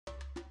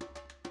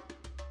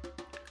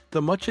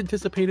The much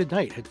anticipated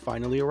night had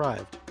finally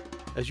arrived.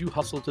 As you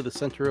hustle to the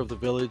center of the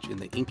village in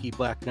the inky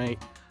black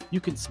night, you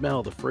can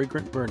smell the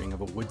fragrant burning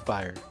of a wood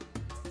fire.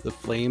 The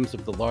flames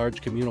of the large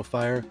communal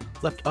fire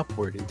leapt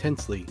upward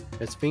intensely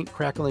as faint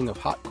crackling of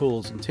hot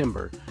coals and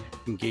timber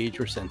engage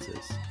your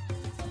senses.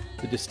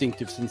 The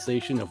distinctive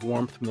sensation of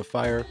warmth from the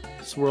fire,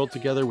 swirled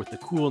together with the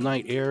cool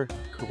night air,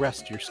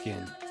 caressed your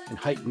skin and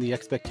heightened the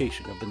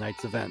expectation of the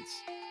night's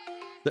events.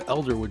 The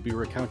elder would be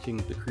recounting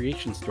the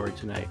creation story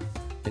tonight,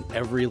 and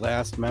every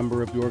last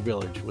member of your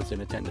village was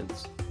in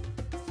attendance.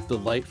 The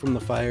light from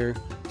the fire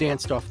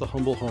danced off the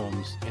humble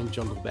homes and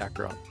jungle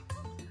backdrop.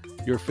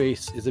 Your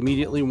face is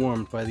immediately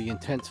warmed by the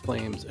intense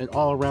flames, and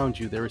all around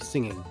you there is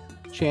singing,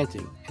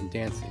 chanting, and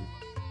dancing.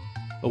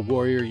 A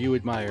warrior you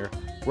admire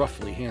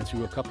roughly hands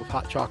you a cup of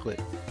hot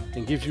chocolate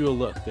and gives you a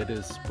look that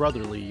is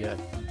brotherly yet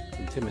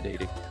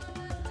intimidating.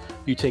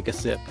 You take a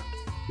sip.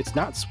 It's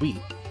not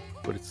sweet,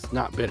 but it's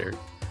not bitter.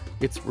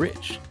 It's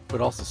rich,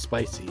 but also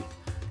spicy.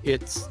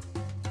 It's...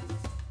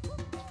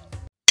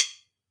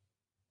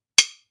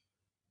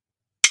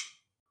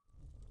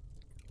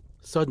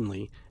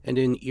 Suddenly, and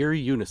in eerie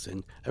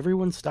unison,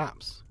 everyone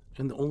stops,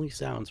 and the only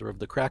sounds are of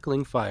the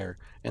crackling fire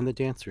and the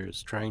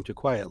dancers trying to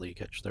quietly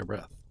catch their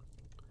breath.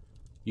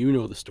 You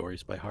know the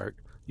stories by heart.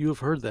 You have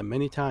heard them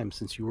many times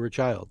since you were a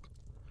child.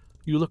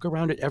 You look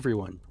around at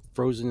everyone,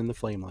 frozen in the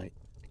flamelight,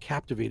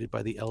 captivated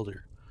by the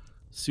elder,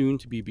 soon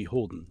to be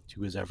beholden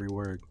to his every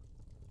word.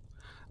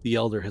 The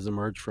elder has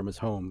emerged from his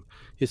home.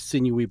 His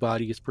sinewy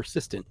body is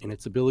persistent in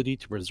its ability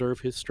to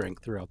preserve his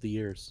strength throughout the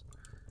years.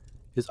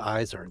 His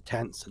eyes are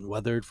intense and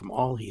weathered from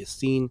all he has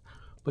seen,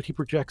 but he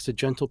projects a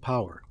gentle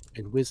power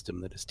and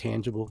wisdom that is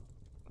tangible,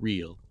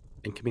 real,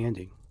 and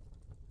commanding.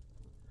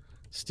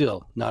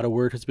 Still, not a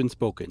word has been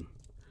spoken.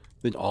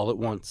 Then all at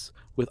once,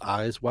 with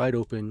eyes wide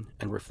open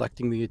and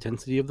reflecting the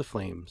intensity of the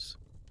flames,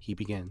 he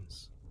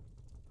begins.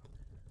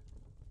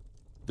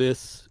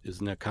 This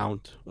is an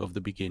account of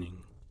the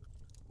beginning,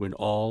 when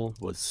all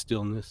was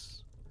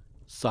stillness,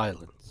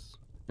 silence,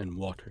 and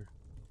water.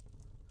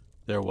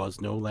 There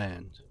was no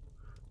land.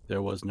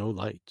 There was no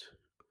light.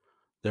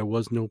 There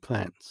was no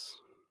plants.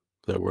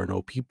 There were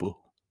no people.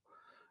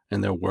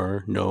 And there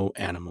were no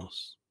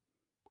animals.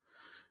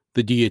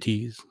 The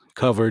deities,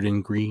 covered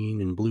in green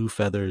and blue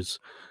feathers,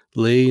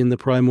 lay in the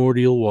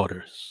primordial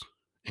waters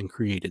and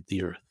created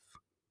the earth.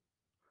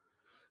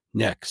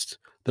 Next,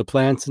 the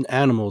plants and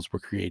animals were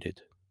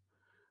created,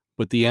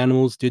 but the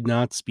animals did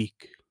not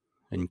speak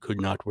and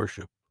could not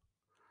worship.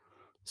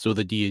 So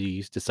the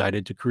deities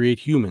decided to create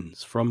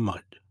humans from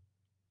mud.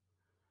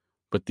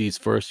 But these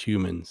first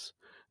humans,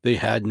 they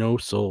had no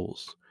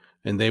souls,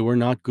 and they were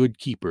not good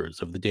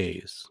keepers of the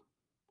days.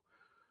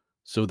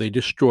 So they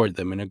destroyed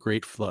them in a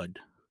great flood,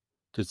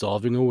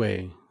 dissolving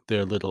away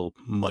their little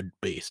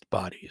mud-based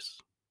bodies.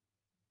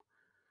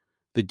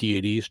 The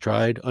deities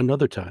tried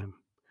another time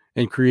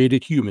and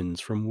created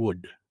humans from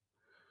wood.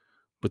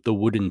 But the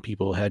wooden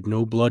people had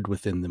no blood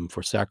within them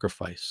for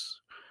sacrifice.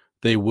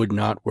 They would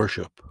not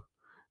worship,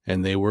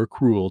 and they were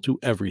cruel to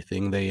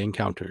everything they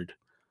encountered,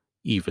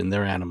 even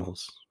their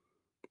animals.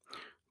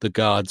 The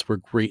gods were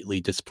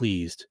greatly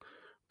displeased,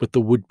 but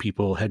the wood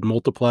people had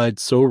multiplied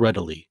so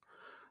readily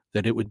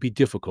that it would be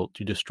difficult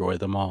to destroy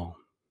them all.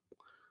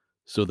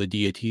 So the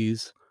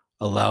deities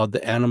allowed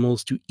the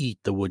animals to eat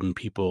the wooden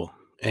people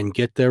and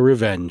get their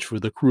revenge for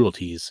the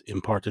cruelties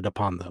imparted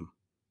upon them.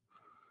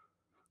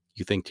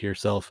 You think to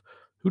yourself,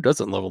 who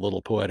doesn't love a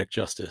little poetic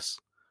justice?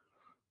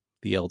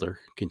 The elder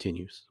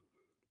continues.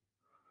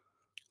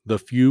 The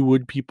few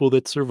wood people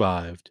that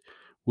survived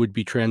would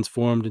be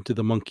transformed into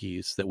the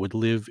monkeys that would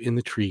live in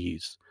the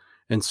trees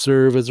and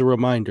serve as a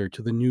reminder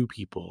to the new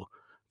people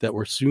that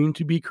were soon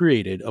to be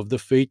created of the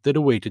fate that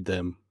awaited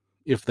them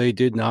if they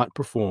did not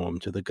perform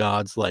to the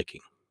gods'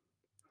 liking.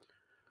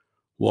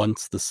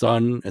 Once the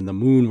sun and the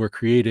moon were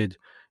created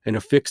and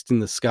affixed in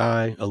the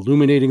sky,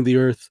 illuminating the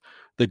earth,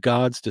 the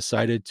gods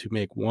decided to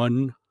make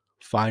one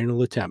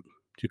final attempt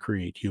to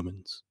create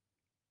humans.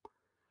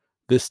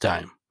 This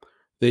time,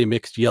 they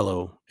mixed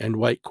yellow and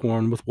white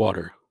corn with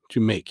water to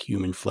make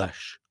human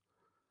flesh.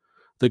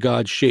 The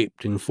gods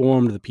shaped and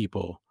formed the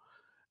people,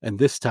 and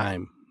this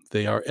time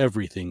they are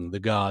everything the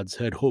gods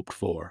had hoped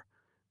for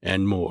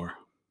and more.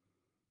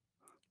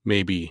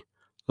 Maybe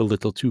a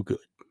little too good.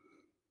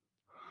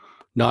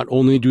 Not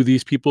only do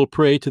these people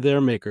pray to their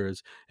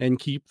makers and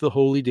keep the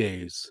holy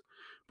days,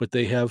 but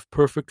they have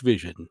perfect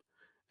vision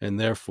and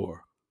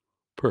therefore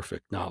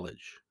perfect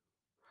knowledge.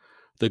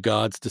 The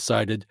gods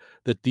decided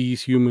that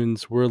these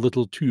humans were a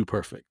little too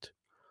perfect,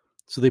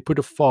 so they put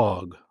a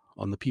fog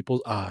on the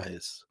people's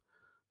eyes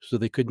so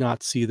they could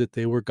not see that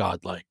they were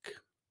godlike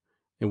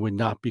and would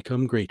not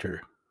become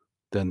greater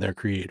than their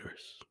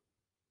creators.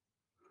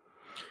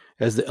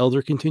 As the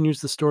elder continues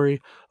the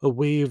story, a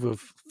wave of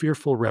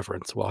fearful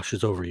reverence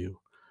washes over you.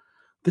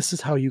 This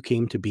is how you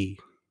came to be.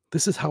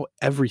 This is how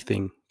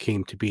everything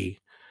came to be.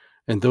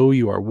 And though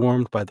you are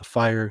warmed by the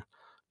fire,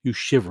 you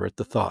shiver at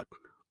the thought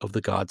of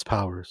the gods'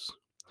 powers.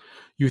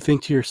 You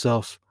think to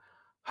yourself,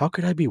 how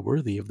could I be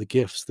worthy of the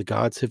gifts the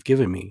gods have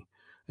given me?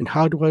 And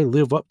how do I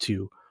live up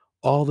to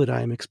all that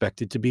I am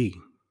expected to be.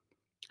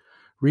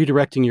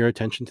 Redirecting your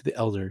attention to the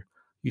elder,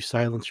 you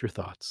silence your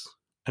thoughts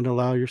and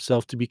allow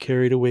yourself to be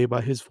carried away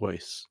by his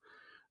voice,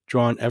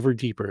 drawn ever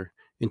deeper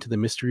into the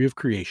mystery of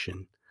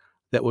creation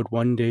that would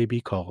one day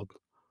be called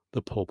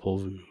the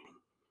Popol Vuh.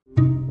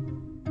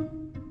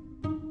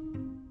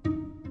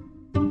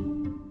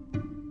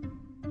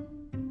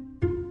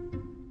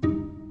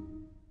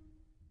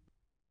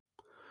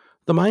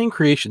 The Mayan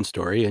creation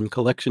story and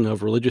collection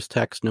of religious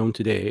texts known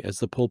today as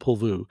the Popol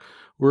Vuh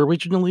were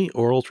originally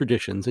oral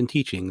traditions and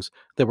teachings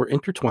that were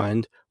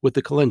intertwined with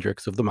the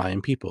calendrics of the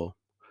Mayan people.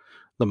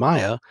 The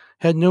Maya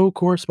had no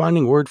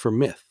corresponding word for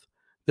myth,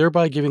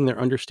 thereby giving their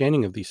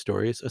understanding of these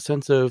stories a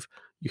sense of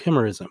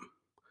euhemerism.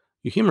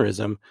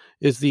 Euhemerism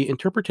is the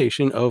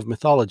interpretation of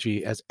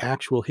mythology as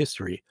actual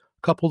history,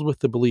 coupled with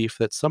the belief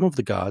that some of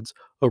the gods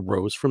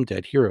arose from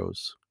dead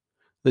heroes.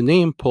 The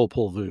name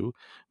Popol Vuh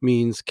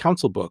means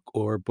council book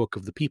or book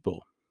of the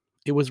people.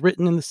 It was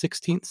written in the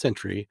 16th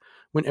century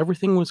when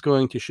everything was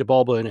going to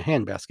Xibalba in a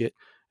handbasket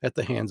at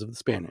the hands of the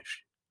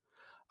Spanish.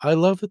 I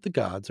love that the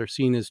gods are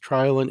seen as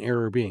trial and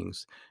error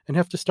beings and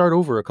have to start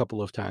over a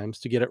couple of times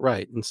to get it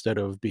right instead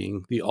of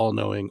being the all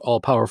knowing,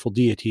 all powerful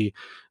deity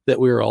that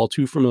we are all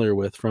too familiar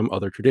with from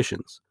other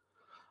traditions.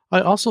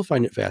 I also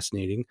find it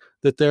fascinating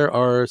that there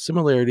are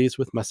similarities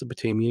with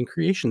Mesopotamian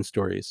creation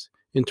stories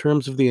in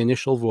terms of the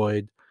initial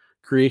void,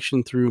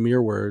 creation through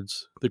mere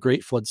words, the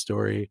great flood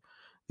story,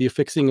 the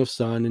affixing of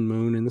sun and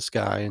moon in the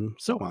sky, and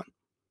so on.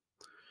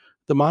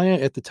 The Maya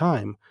at the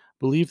time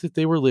believed that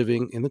they were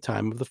living in the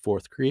time of the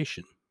fourth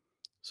creation.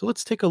 So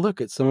let's take a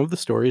look at some of the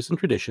stories and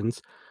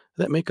traditions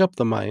that make up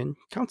the Mayan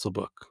Council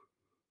Book.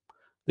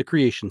 The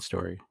creation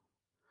story.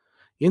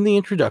 In the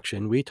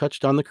introduction, we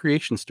touched on the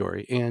creation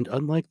story, and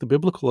unlike the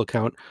biblical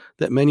account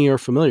that many are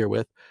familiar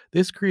with,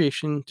 this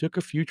creation took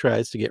a few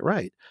tries to get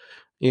right.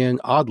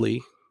 And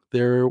oddly,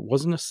 there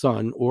wasn't a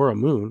sun or a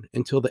moon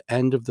until the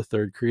end of the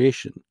third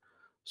creation.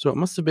 So it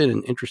must have been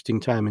an interesting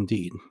time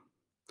indeed.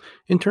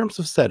 In terms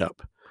of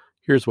setup,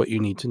 here's what you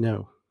need to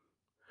know.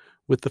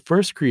 With the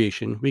first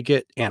creation, we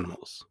get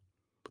animals.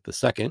 With the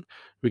second,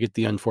 we get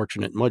the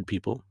unfortunate mud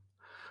people.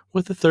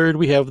 With the third,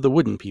 we have the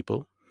wooden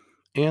people.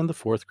 And the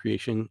fourth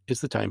creation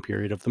is the time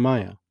period of the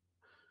Maya.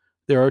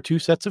 There are two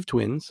sets of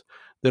twins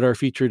that are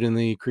featured in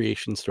the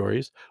creation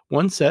stories.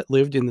 One set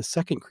lived in the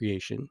second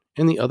creation,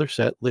 and the other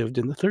set lived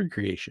in the third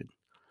creation.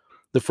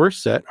 The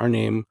first set are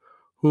named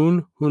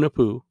Hun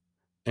Hunappu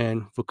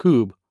and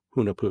Vakub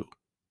Hunappu.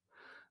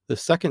 The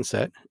second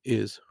set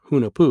is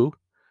Hunappu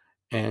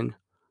and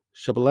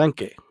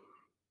Shabalanke.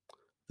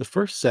 The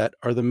first set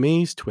are the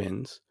Maze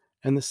twins,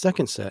 and the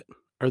second set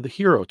are the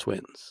Hero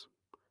twins.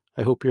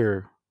 I hope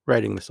you're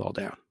writing this all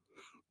down.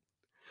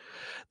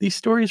 These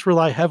stories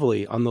rely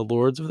heavily on the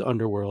lords of the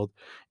underworld,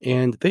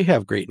 and they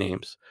have great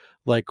names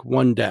like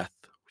One Death,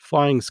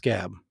 Flying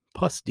Scab,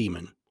 Pus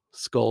Demon,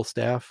 Skull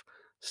Staff,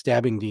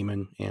 Stabbing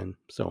Demon, and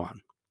so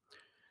on.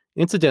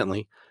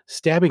 Incidentally,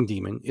 Stabbing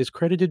Demon is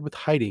credited with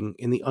hiding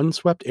in the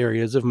unswept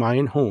areas of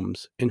Mayan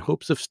homes in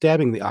hopes of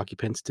stabbing the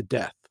occupants to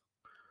death.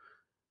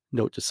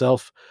 Note to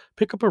self,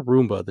 pick up a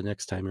Roomba the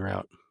next time you're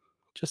out,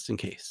 just in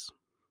case.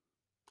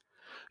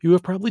 You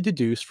have probably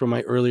deduced from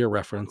my earlier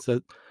reference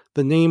that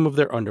the name of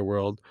their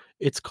underworld,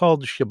 it's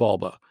called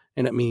Xibalba,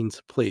 and it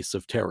means place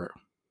of terror.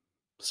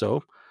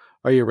 So,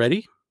 are you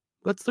ready?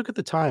 Let's look at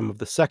the time of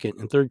the second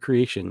and third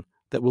creation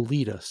that will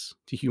lead us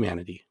to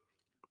humanity.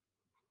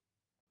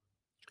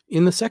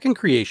 In the second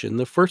creation,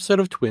 the first set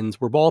of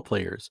twins were ball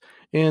players,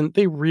 and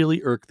they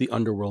really irked the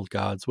underworld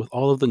gods with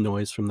all of the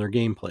noise from their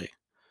gameplay.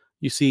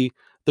 You see,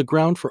 the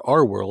ground for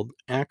our world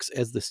acts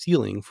as the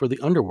ceiling for the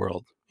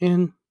underworld,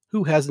 and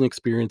who hasn't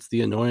experienced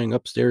the annoying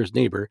upstairs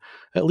neighbor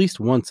at least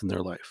once in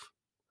their life?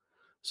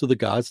 So the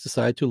gods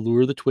decide to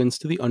lure the twins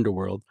to the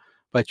underworld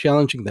by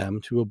challenging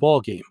them to a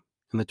ball game,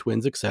 and the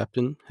twins accept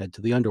and head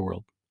to the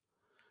underworld.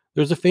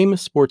 There's a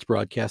famous sports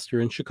broadcaster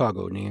in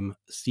Chicago named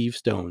Steve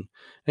Stone,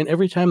 and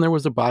every time there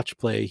was a botched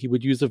play, he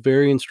would use a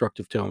very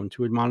instructive tone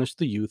to admonish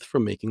the youth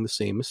from making the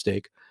same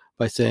mistake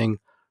by saying,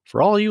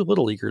 "For all you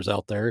little leaguers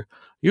out there,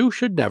 you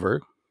should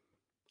never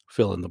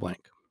fill in the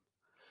blank."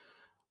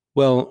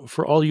 Well,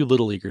 for all you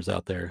little leaguers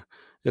out there,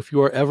 if you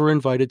are ever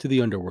invited to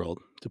the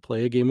underworld to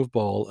play a game of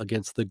ball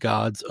against the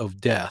gods of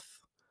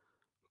death,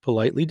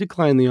 politely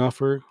decline the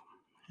offer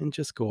and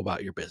just go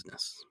about your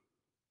business.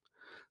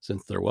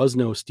 Since there was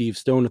no Steve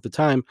Stone at the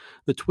time,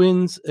 the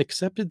twins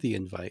accepted the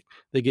invite.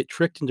 They get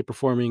tricked into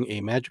performing a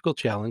magical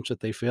challenge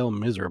that they fail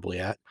miserably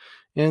at,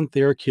 and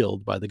they are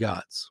killed by the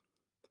gods.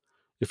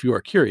 If you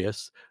are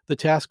curious, the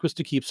task was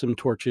to keep some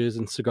torches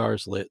and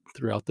cigars lit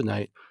throughout the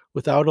night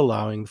without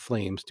allowing the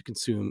flames to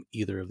consume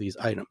either of these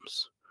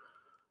items.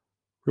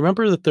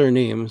 Remember that their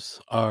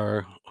names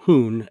are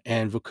Hun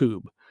and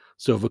Vakub.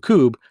 So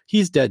Vakub,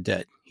 he's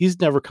dead. He's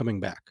never coming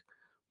back.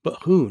 But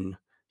Hun,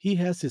 he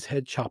has his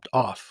head chopped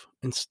off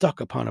and stuck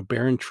upon a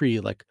barren tree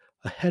like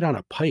a head on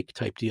a pike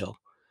type deal.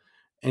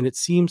 And it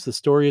seems the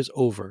story is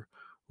over,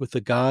 with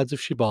the gods of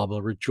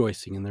Xibalba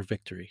rejoicing in their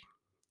victory.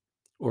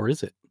 Or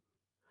is it?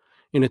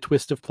 In a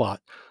twist of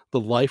plot, The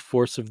life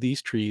force of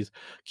these trees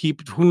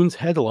keep Hoon's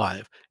head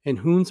alive, and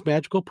Hoon's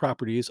magical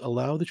properties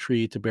allow the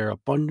tree to bear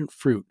abundant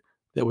fruit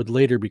that would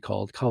later be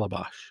called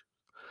calabash.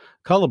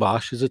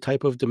 Calabash is a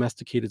type of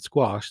domesticated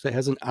squash that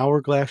has an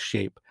hourglass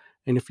shape,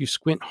 and if you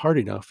squint hard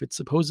enough, it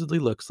supposedly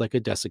looks like a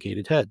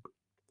desiccated head.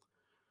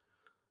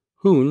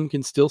 Hoon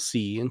can still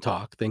see and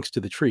talk thanks to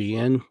the tree,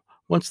 and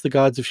once the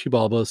gods of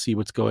Xibalba see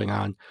what's going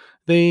on,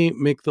 they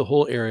make the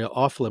whole area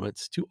off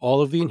limits to all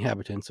of the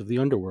inhabitants of the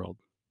underworld.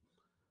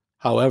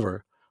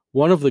 However,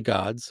 one of the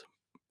gods,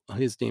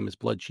 his name is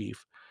Blood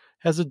Chief,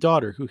 has a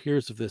daughter who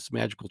hears of this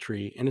magical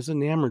tree and is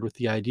enamored with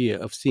the idea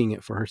of seeing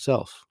it for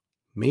herself,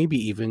 maybe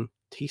even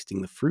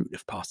tasting the fruit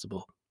if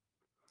possible.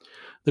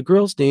 The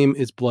girl's name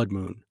is Blood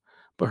Moon,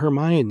 but her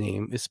Mayan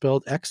name is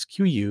spelled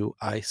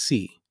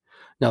Xquic.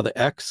 Now, the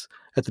X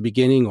at the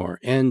beginning or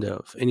end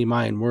of any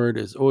Mayan word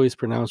is always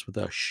pronounced with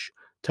a sh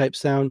type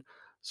sound,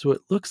 so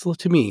it looks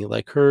to me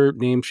like her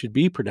name should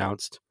be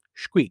pronounced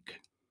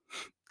Squeak.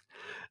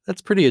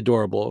 That's pretty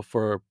adorable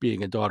for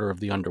being a daughter of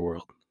the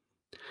underworld.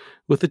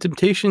 With the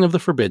temptation of the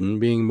forbidden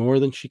being more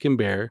than she can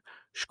bear,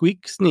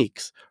 Squeak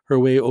sneaks her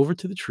way over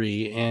to the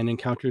tree and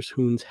encounters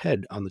Hoon's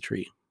head on the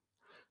tree.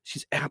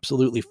 She's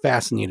absolutely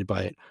fascinated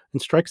by it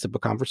and strikes up a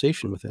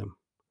conversation with him.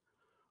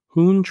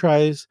 Hoon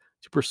tries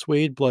to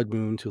persuade Blood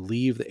Moon to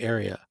leave the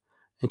area,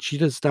 and she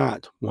does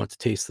not want to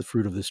taste the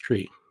fruit of this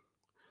tree.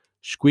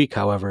 Squeak,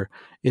 however,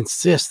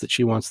 insists that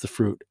she wants the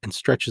fruit and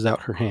stretches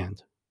out her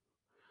hand.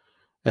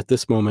 At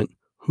this moment,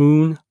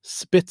 Hoon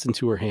spits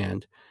into her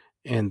hand,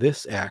 and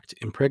this act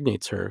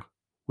impregnates her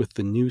with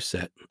the new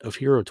set of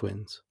hero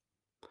twins.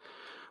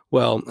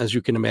 Well, as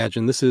you can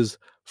imagine, this is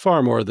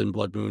far more than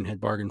Blood Moon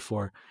had bargained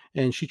for,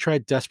 and she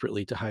tried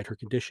desperately to hide her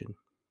condition.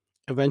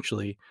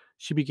 Eventually,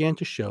 she began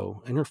to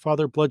show, and her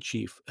father Blood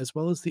Chief, as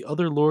well as the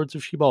other lords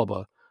of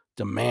Xibalba,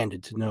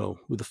 demanded to know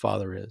who the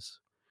father is.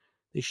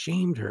 They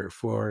shamed her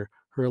for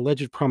her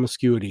alleged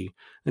promiscuity,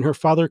 and her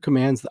father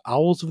commands the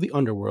owls of the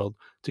underworld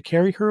to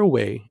carry her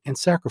away and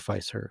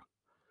sacrifice her.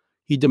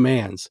 He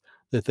demands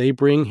that they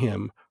bring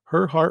him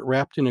her heart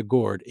wrapped in a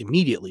gourd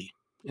immediately,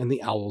 and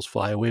the owls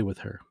fly away with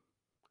her.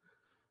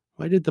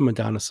 Why did the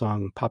Madonna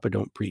song Papa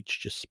Don't Preach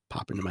just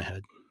pop into my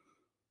head?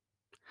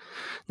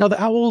 Now, the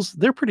owls,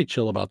 they're pretty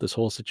chill about this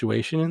whole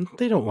situation, and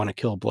they don't want to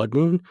kill Blood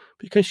Moon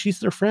because she's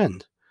their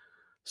friend.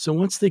 So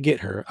once they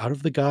get her out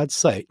of the god's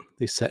sight,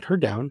 they set her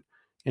down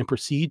and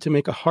proceed to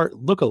make a heart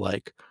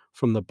look-alike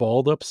from the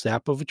balled-up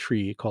sap of a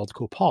tree called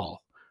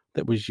copal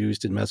that was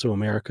used in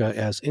Mesoamerica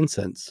as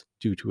incense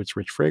due to its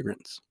rich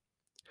fragrance.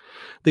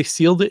 They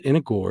sealed it in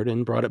a gourd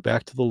and brought it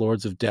back to the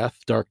lords of death,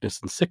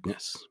 darkness, and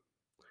sickness.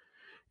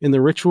 In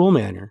the ritual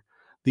manner,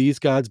 these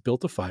gods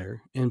built a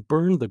fire and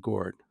burned the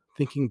gourd,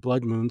 thinking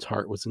Blood Moon's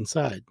heart was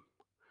inside.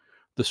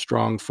 The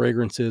strong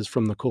fragrances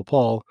from the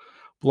copal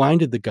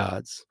blinded the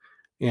gods,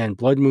 and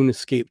Blood Moon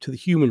escaped to the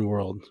human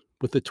world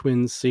with the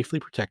twins safely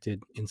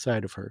protected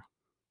inside of her.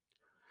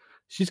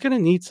 She's going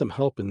to need some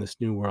help in this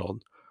new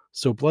world,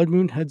 so Blood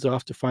Moon heads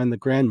off to find the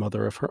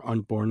grandmother of her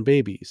unborn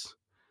babies.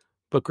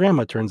 But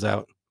Grandma turns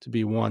out to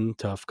be one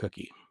tough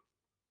cookie.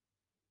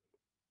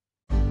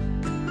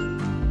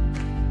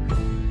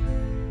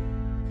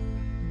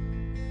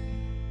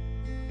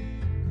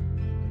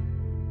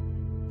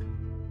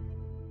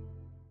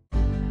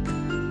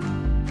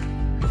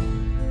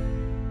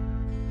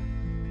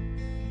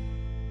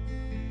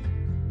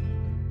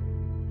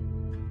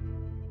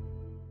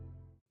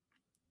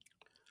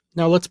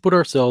 Now let's put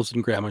ourselves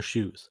in Grandma's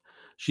shoes.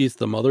 She's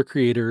the mother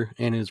creator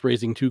and is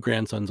raising two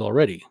grandsons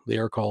already. They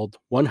are called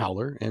one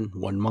Howler and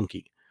one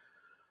Monkey.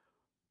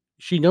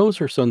 She knows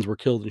her sons were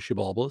killed in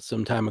Xibalba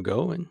some time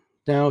ago, and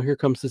now here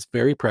comes this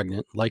very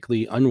pregnant,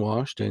 likely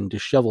unwashed and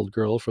disheveled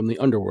girl from the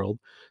underworld,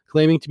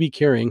 claiming to be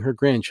carrying her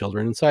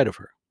grandchildren inside of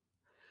her.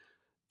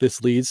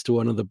 This leads to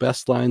one of the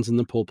best lines in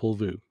the Popol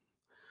Vuh.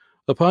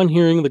 Upon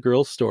hearing the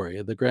girl's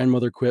story, the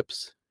grandmother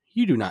quips,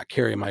 "You do not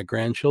carry my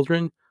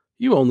grandchildren.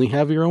 You only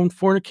have your own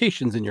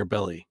fornications in your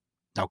belly.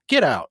 Now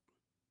get out!"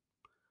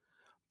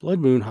 Blood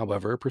Moon,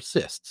 however,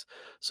 persists,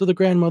 so the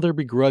grandmother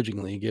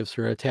begrudgingly gives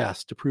her a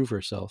task to prove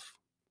herself.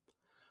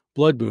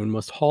 Blood Moon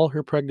must haul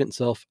her pregnant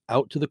self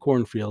out to the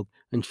cornfield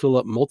and fill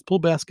up multiple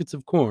baskets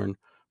of corn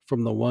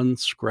from the one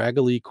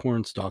scraggly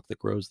cornstalk that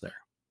grows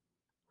there.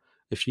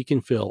 If she can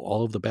fill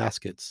all of the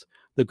baskets,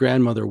 the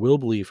grandmother will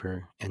believe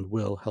her and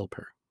will help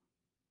her.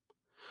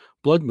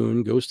 Blood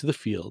Moon goes to the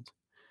field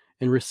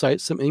and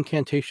recites some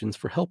incantations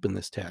for help in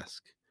this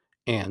task,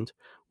 and,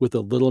 with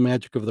a little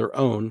magic of their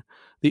own,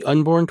 the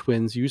unborn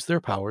twins use their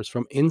powers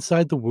from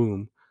inside the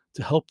womb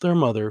to help their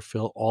mother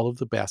fill all of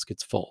the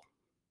baskets full.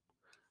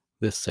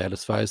 This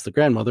satisfies the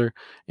grandmother,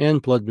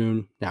 and Blood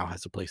Moon now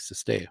has a place to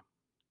stay.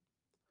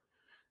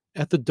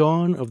 At the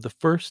dawn of the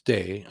first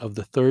day of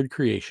the third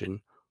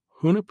creation,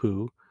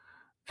 Hunahpu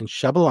and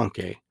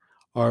Xbalanque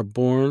are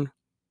born,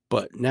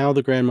 but now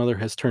the grandmother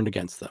has turned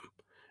against them,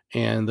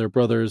 and their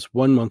brothers,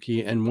 one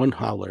Monkey and one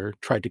Howler,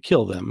 tried to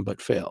kill them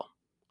but fail.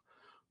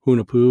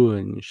 Hunahpu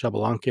and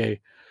Xbalanque,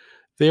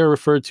 they are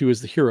referred to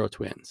as the hero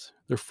twins.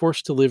 They're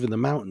forced to live in the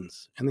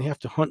mountains, and they have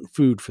to hunt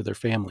food for their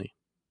family.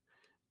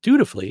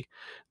 Dutifully,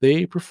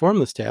 they perform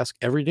this task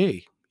every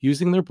day,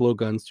 using their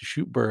blowguns to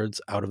shoot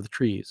birds out of the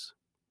trees.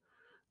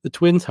 The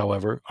twins,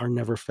 however, are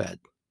never fed.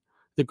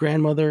 The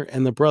grandmother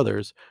and the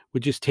brothers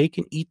would just take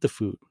and eat the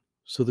food,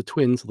 so the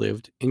twins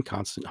lived in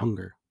constant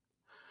hunger.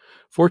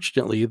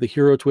 Fortunately, the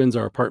hero twins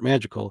are part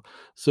magical,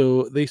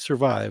 so they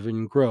survive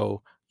and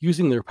grow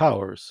using their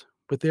powers,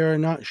 but they are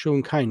not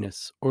shown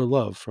kindness or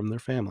love from their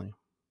family.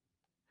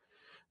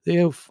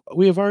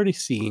 We have already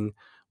seen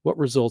what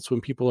results when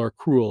people are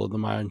cruel in the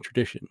Mayan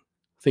tradition.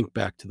 Think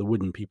back to the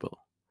wooden people.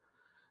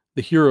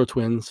 The hero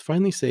twins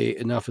finally say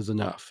enough is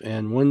enough,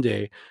 and one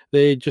day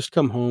they just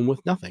come home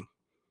with nothing.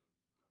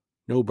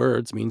 No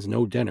birds means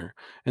no dinner,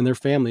 and their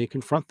family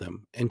confront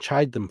them and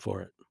chide them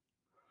for it.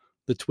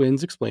 The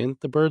twins explain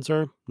that the birds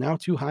are now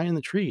too high in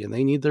the tree and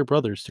they need their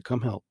brothers to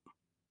come help.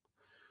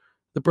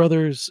 The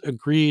brothers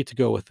agree to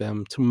go with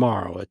them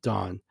tomorrow at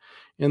dawn,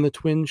 and the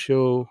twins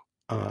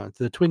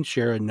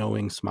share a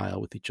knowing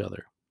smile with each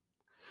other.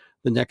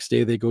 The next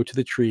day they go to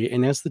the tree,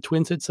 and as the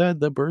twins had said,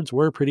 the birds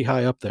were pretty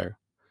high up there.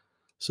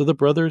 So the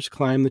brothers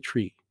climb the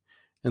tree,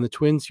 and the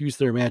twins use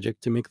their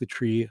magic to make the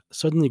tree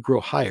suddenly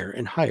grow higher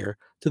and higher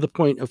to the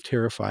point of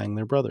terrifying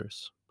their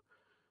brothers.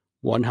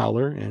 One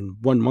howler and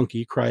one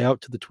monkey cry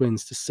out to the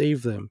twins to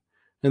save them,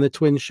 and the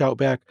twins shout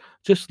back,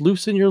 "Just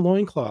loosen your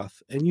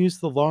loincloth and use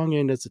the long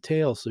end as a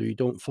tail so you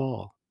don't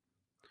fall."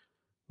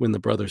 When the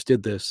brothers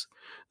did this,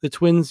 the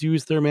twins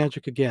used their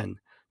magic again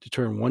to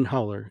turn one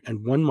howler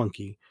and one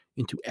monkey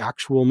into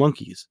actual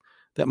monkeys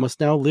that must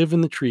now live in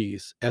the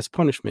trees as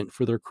punishment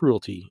for their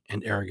cruelty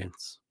and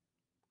arrogance.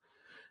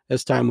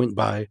 As time went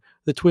by,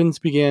 the twins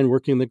began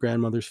working the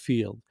grandmother's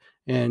field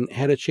and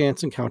had a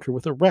chance encounter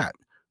with a rat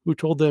who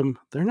told them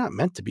they're not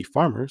meant to be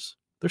farmers.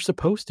 They're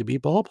supposed to be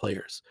ball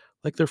players,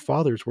 like their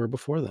fathers were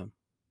before them.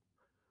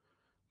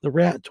 The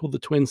rat told the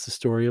twins the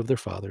story of their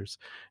fathers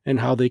and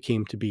how they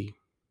came to be.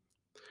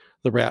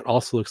 The rat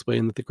also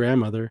explained that the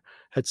grandmother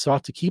had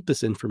sought to keep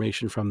this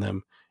information from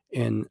them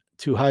and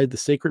to hide the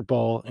sacred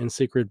ball and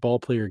sacred ball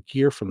player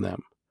gear from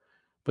them.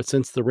 But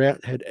since the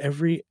rat had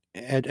every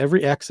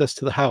access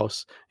to the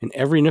house and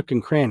every nook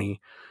and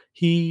cranny,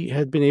 he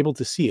had been able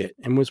to see it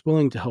and was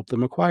willing to help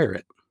them acquire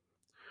it.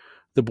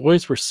 The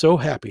boys were so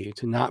happy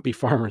to not be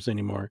farmers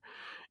anymore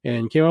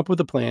and came up with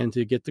a plan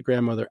to get the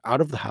grandmother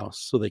out of the house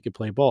so they could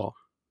play ball.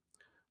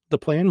 The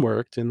plan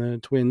worked and the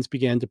twins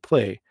began to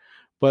play,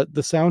 but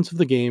the sounds of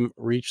the game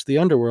reached the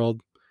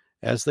underworld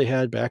as they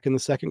had back in the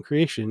second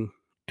creation,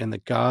 and the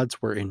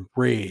gods were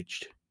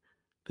enraged.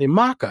 "They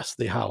mock us,"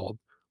 they howled.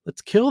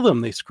 "Let's kill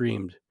them," they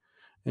screamed.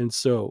 And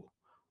so,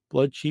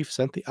 Blood Chief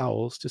sent the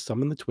owls to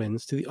summon the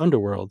twins to the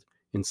underworld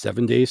in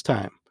 7 days'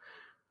 time.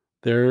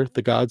 There,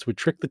 the gods would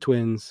trick the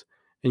twins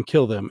and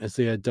kill them as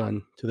they had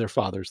done to their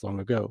fathers long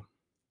ago.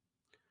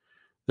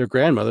 Their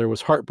grandmother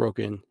was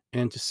heartbroken,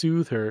 and to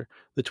soothe her,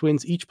 the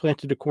twins each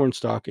planted a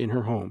cornstalk in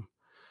her home.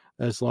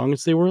 As long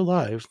as they were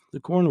alive, the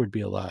corn would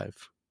be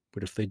alive,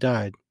 but if they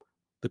died,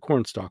 the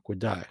cornstalk would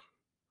die.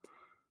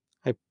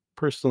 I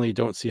personally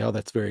don't see how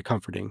that's very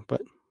comforting,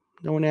 but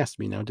no one asked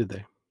me now, did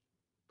they?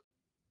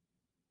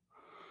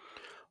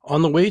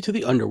 On the way to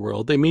the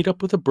underworld, they meet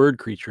up with a bird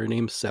creature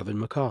named Seven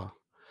Macaw.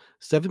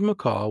 Seven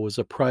Macaw was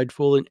a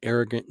prideful and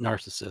arrogant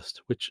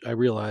narcissist, which I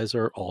realize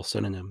are all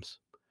synonyms.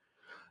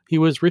 He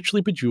was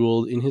richly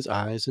bejeweled in his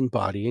eyes and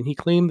body, and he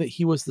claimed that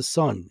he was the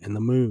sun and the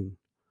moon.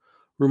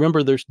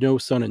 Remember, there's no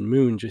sun and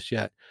moon just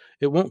yet.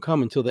 It won't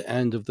come until the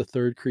end of the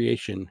third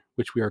creation,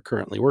 which we are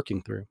currently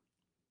working through.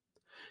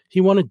 He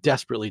wanted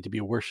desperately to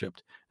be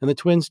worshipped, and the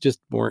twins just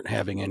weren't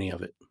having any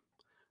of it.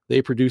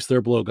 They produce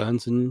their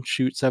blowguns and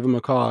shoot Seven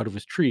Macaw out of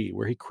his tree,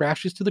 where he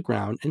crashes to the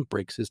ground and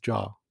breaks his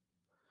jaw.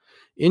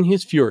 In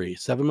his fury,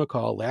 Seven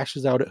Macaw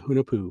lashes out at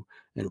Hunahpu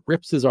and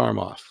rips his arm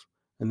off,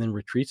 and then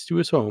retreats to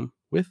his home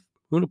with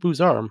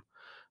Hunahpu's arm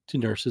to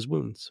nurse his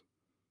wounds.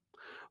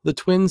 The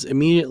twins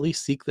immediately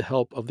seek the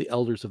help of the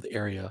elders of the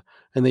area,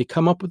 and they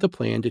come up with a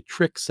plan to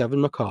trick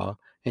Seven Macaw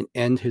and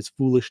end his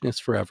foolishness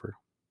forever.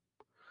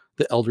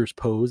 The elders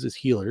pose as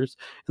healers,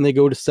 and they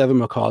go to Seven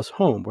Macaw's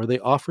home, where they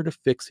offer to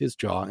fix his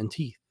jaw and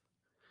teeth.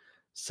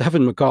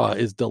 Seven Macaw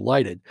is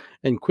delighted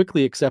and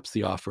quickly accepts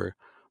the offer,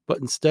 but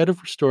instead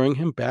of restoring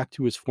him back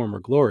to his former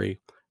glory,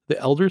 the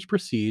elders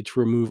proceed to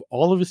remove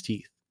all of his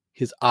teeth,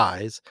 his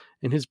eyes,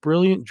 and his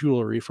brilliant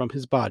jewelry from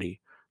his body,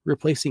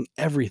 replacing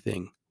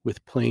everything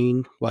with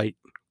plain white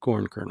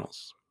corn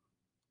kernels.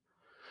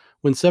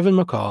 When Seven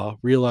Macaw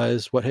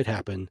realized what had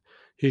happened,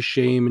 his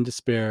shame and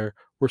despair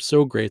were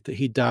so great that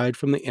he died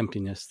from the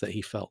emptiness that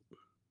he felt.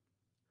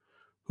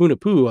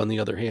 Hunahpu, on the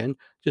other hand,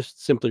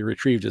 just simply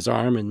retrieved his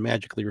arm and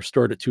magically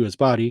restored it to his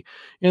body,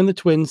 and the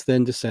twins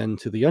then descend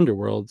to the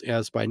underworld,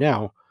 as by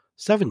now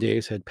 7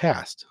 days had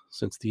passed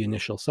since the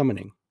initial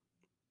summoning.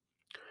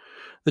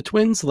 The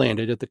twins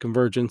landed at the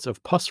convergence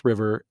of Pus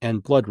River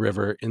and Blood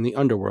River in the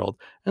underworld,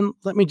 and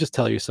let me just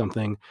tell you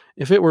something.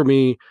 If it were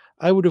me,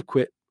 I would have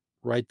quit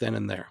right then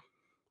and there.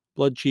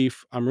 Blood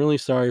Chief, I'm really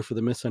sorry for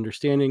the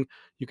misunderstanding.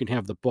 You can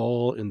have the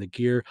ball and the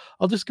gear.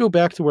 I'll just go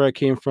back to where I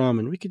came from,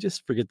 and we could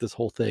just forget this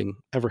whole thing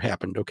ever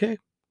happened, okay?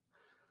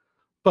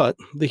 But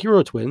the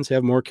hero twins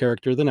have more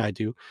character than I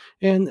do,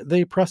 and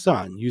they press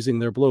on, using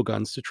their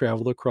blowguns to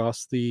travel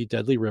across the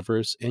deadly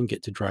rivers and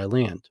get to dry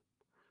land.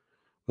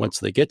 Once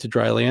they get to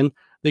dry land,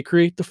 they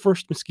create the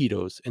first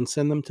mosquitoes and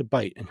send them to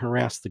bite and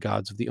harass the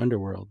gods of the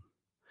underworld.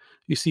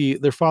 You see,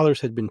 their fathers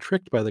had been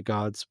tricked by the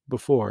gods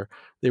before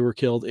they were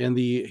killed, and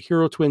the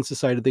hero twins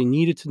decided they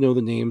needed to know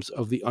the names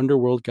of the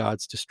underworld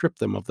gods to strip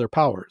them of their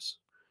powers.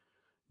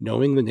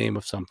 Knowing the name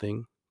of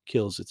something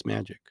kills its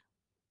magic.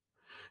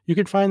 You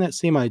can find that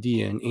same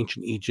idea in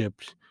ancient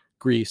Egypt,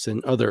 Greece,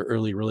 and other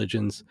early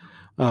religions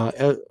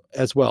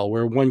as well,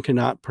 where one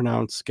cannot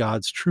pronounce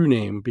God's true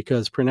name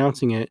because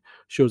pronouncing it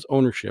shows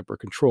ownership or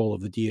control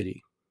of the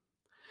deity.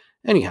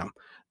 Anyhow,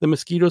 the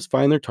mosquitoes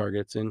find their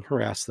targets and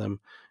harass them,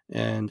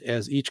 and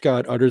as each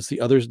god utters the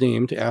other's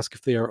name to ask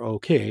if they are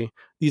okay,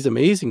 these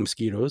amazing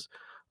mosquitoes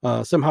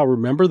somehow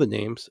remember the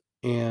names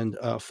and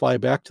fly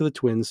back to the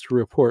twins to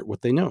report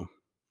what they know.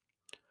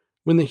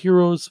 When the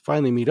heroes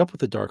finally meet up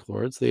with the Dark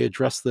Lords, they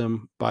address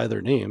them by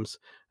their names,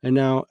 and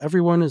now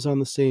everyone is on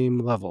the same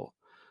level.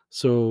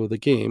 So the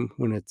game,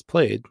 when it's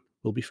played,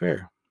 will be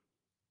fair.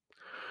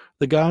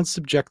 The gods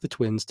subject the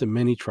twins to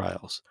many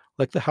trials,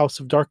 like the House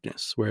of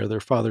Darkness, where their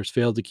fathers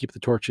failed to keep the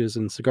torches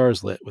and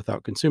cigars lit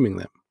without consuming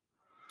them.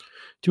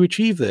 To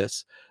achieve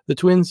this, the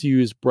twins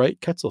use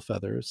bright quetzal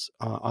feathers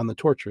on the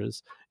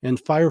torches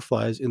and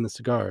fireflies in the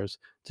cigars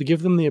to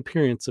give them the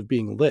appearance of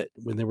being lit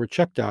when they were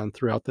checked on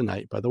throughout the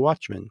night by the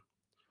watchmen.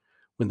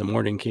 When the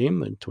morning came,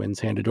 the twins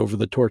handed over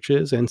the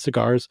torches and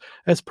cigars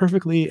as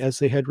perfectly as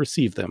they had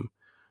received them,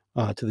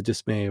 to the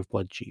dismay of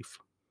Blood Chief.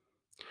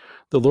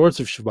 The lords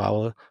of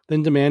Shambhala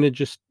then demanded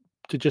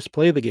to just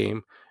play the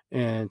game,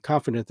 and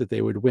confident that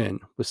they would win,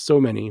 with so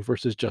many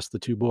versus just the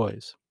two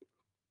boys.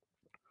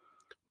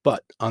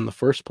 But on the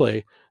first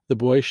play, the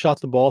boys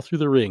shot the ball through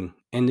the ring,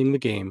 ending the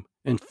game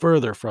and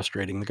further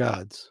frustrating the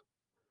gods.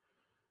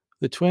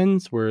 The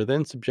twins were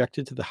then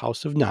subjected to the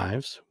House of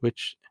Knives,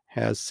 which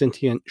has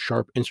sentient,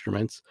 sharp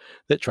instruments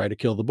that try to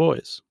kill the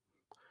boys.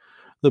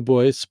 The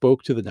boys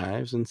spoke to the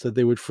knives and said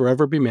they would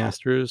forever be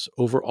masters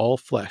over all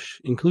flesh,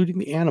 including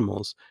the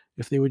animals,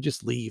 if they would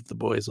just leave the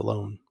boys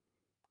alone.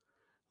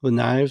 The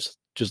knives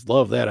just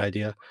loved that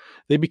idea.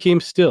 They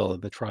became still,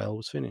 and the trial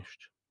was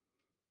finished.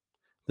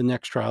 The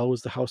next trial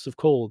was the House of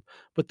Cold,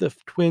 but the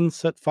twins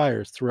set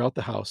fires throughout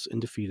the house and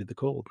defeated the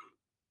cold.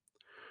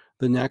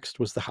 The next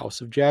was the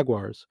House of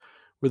Jaguars,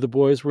 where the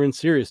boys were in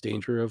serious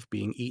danger of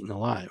being eaten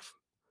alive.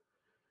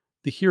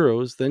 The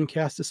heroes then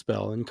cast a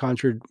spell and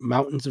conjured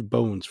mountains of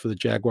bones for the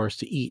jaguars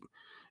to eat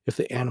if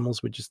the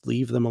animals would just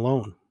leave them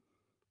alone.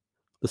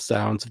 The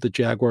sounds of the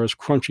jaguars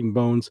crunching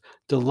bones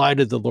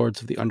delighted the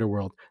lords of the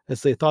underworld,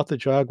 as they thought the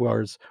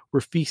jaguars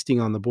were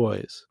feasting on the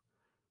boys.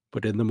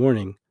 But in the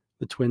morning,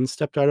 the twins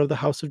stepped out of the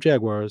House of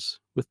Jaguars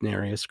with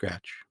nary a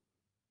scratch.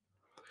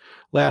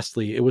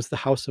 Lastly, it was the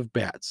House of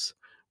Bats,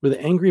 where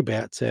the angry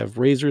bats have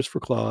razors for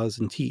claws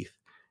and teeth,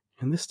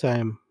 and this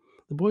time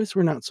the boys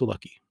were not so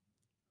lucky.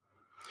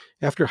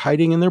 After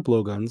hiding in their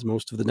blowguns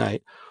most of the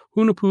night,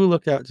 Hunahpu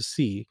looked out to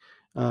see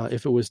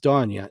if it was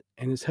dawn yet,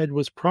 and his head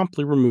was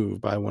promptly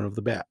removed by one of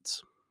the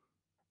bats.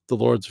 The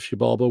lords of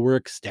Xibalba were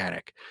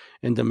ecstatic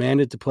and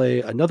demanded to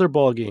play another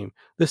ball game,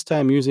 this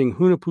time using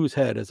Hunahpu's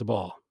head as a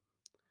ball.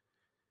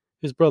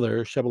 His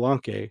brother,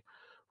 Xbalanque,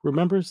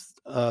 remembers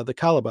the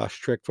calabash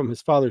trick from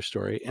his father's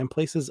story and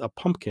places a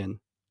pumpkin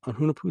on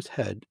Hunahpu's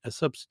head as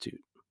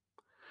substitute.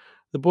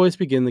 The boys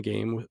begin the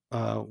game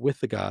with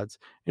the gods,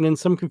 and in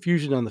some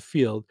confusion on the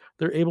field,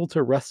 they're able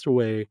to wrest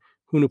away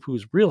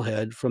Hunahpu's real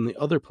head from the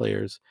other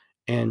players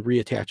and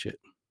reattach it.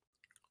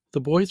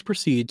 The boys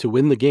proceed to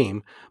win the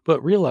game,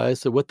 but realize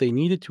that what they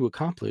needed to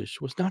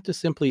accomplish was not to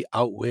simply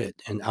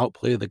outwit and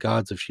outplay the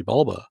gods of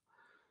Xibalba,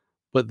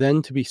 but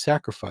then to be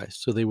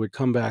sacrificed so they would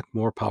come back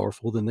more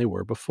powerful than they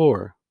were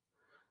before.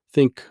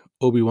 Think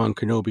Obi-Wan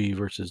Kenobi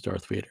versus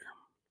Darth Vader.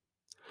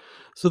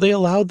 So they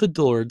allowed the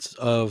lords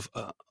of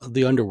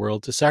the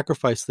underworld to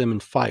sacrifice them in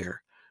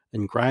fire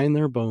and grind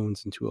their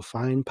bones into a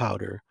fine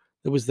powder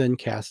that was then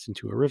cast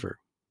into a river.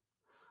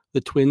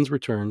 The twins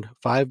returned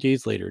 5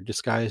 days later,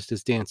 disguised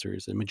as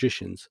dancers and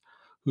magicians,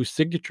 whose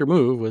signature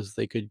move was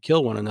they could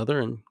kill one another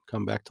and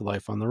come back to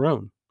life on their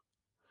own.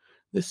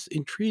 This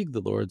intrigued the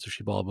lords of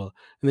Xibalba,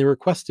 and they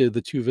requested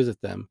the two visit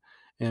them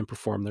and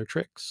perform their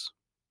tricks.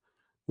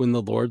 When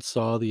the lords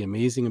saw the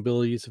amazing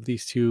abilities of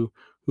these two,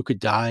 who could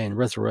die and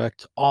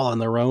resurrect all on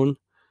their own,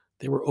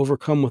 they were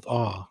overcome with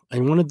awe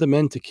and wanted the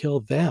men to kill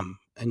them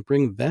and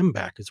bring them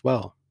back as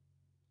well.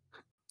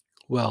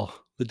 Well,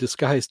 the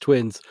disguised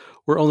twins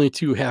were only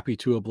too happy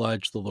to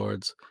oblige the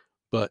lords,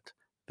 but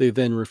they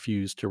then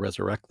refused to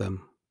resurrect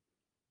them.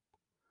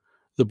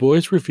 The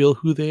boys reveal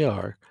who they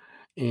are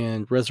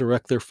and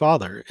resurrect their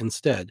father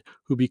instead,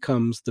 who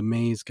becomes the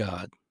maze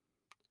god.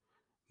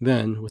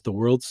 Then, with the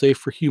world safe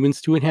for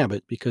humans to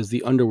inhabit because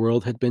the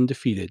underworld had been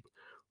defeated,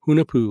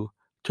 Hunahpu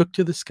took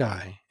to the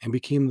sky and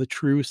became the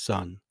true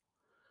sun,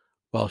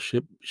 while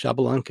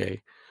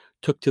Xbalanque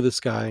took to the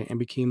sky and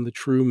became the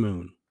true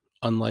moon,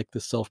 unlike the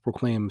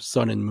self-proclaimed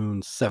sun and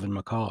moon's seven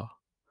macaw.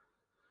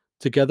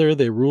 Together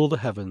they rule the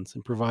heavens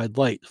and provide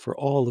light for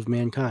all of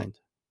mankind.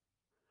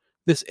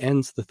 This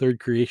ends the third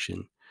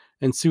creation,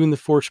 and soon the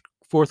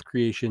fourth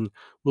creation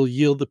will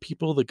yield the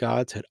people the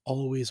gods had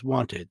always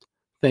wanted,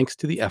 thanks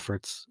to the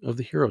efforts of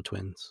the hero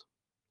twins.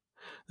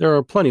 There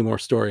are plenty more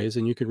stories,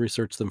 and you can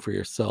research them for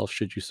yourself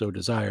should you so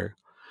desire.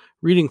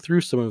 Reading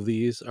through some of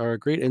these are a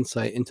great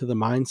insight into the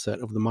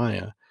mindset of the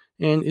Maya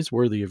and is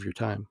worthy of your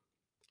time.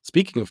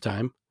 Speaking of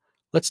time,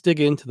 let's dig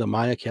into the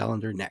Maya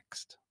calendar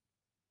next.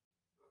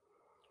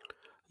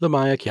 The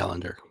Maya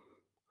calendar.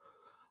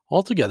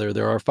 Altogether,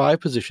 there are 5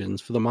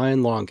 positions for the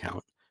Mayan long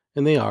count,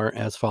 and they are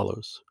as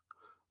follows.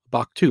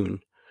 Baktun,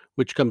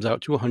 which comes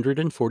out to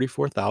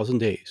 144,000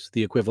 days,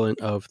 the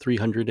equivalent of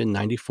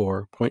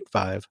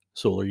 394.5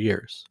 solar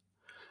years.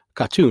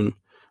 Katun,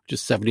 which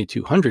is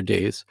 7,200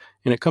 days,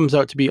 and it comes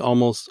out to be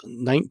almost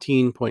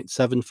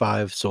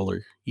 19.75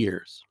 solar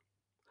years.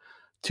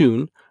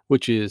 Tun,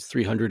 which is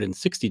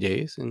 360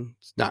 days, and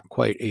it's not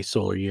quite a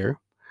solar year.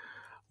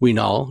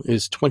 Winal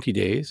is 20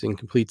 days and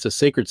completes a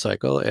sacred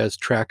cycle as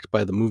tracked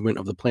by the movement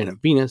of the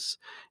planet Venus,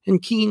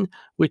 and Keen,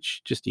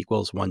 which just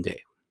equals 1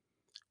 day.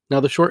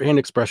 Now, the shorthand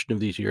expression of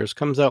these years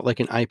comes out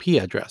like an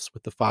IP address,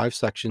 with the 5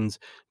 sections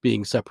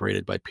being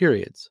separated by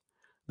periods.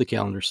 The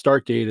calendar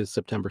start date is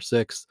September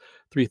 6th,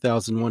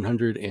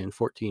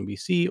 3114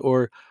 BC,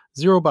 or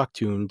 0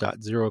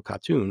 Baktun.0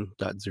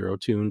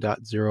 Katun.0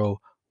 Tun.0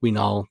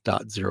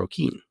 Winal.0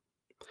 Keen.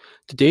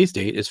 Today's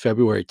date is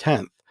February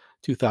 10th,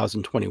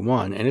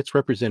 2021, and it's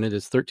represented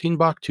as 13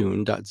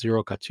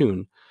 Baktun.0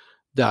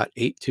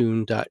 Katun.8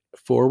 Tun.4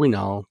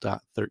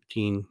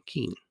 Winal.13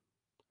 Keen.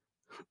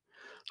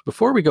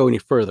 Before we go any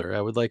further,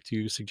 I would like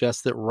to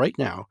suggest that right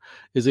now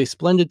is a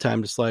splendid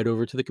time to slide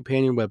over to the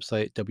companion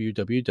website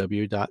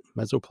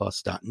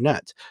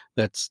www.mesoplus.net.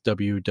 That's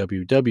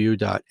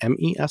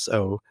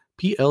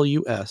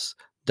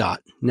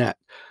www.mesoplus.net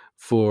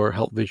for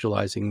help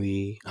visualizing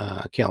the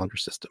calendar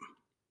system.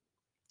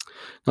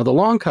 Now, the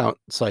long count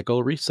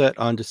cycle reset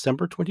on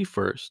December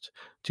 21st,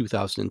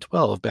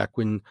 2012, back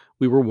when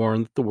we were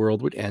warned that the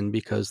world would end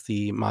because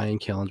the Mayan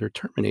calendar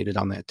terminated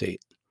on that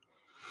date.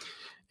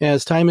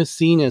 As time is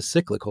seen as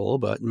cyclical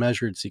but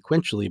measured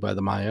sequentially by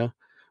the Maya,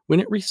 when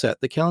it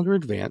reset, the calendar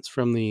advanced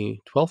from the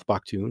 12th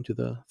Baktun to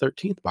the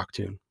 13th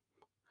Baktun.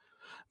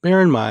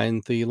 Bear in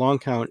mind, the long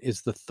count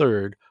is the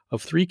third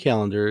of 3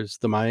 calendars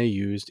the Maya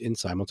used in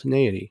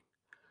simultaneity.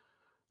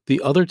 The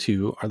other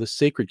 2 are the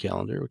sacred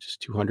calendar, which is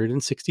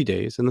 260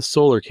 days, and the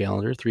solar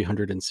calendar,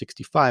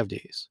 365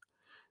 days.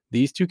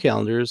 These 2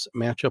 calendars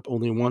match up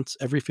only once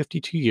every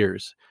 52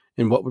 years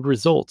in what would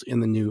result in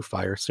the new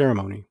fire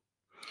ceremony.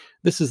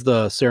 This is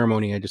the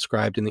ceremony I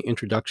described in the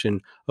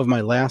introduction of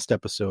my last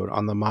episode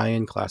on the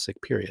Mayan Classic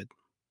period.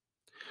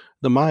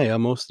 The Maya,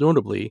 most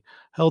notably,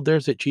 held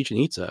theirs at Chichen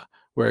Itza,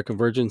 where a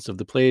convergence of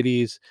the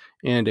Pleiades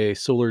and a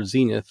solar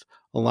zenith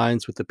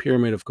aligns with the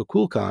Pyramid of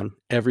Kukulkan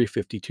every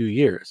 52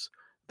 years,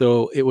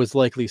 though it was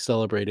likely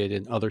celebrated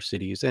in other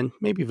cities and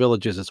maybe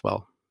villages as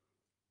well.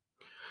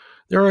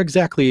 There are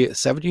exactly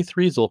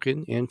 73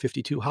 Tzolk'in and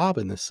 52 Hab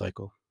in this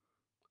cycle.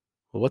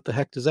 Well, what the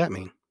heck does that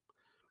mean?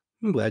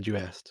 I'm glad you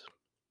asked.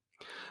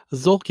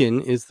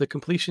 Tzolk'in is the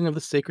completion of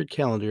the sacred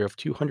calendar of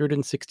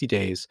 260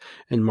 days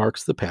and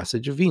marks the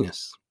passage of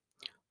Venus.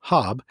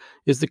 Hab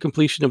is the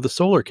completion of the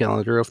solar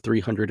calendar of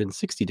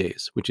 360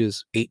 days, which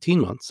is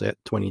 18 months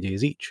at 20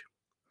 days each.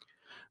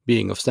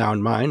 Being of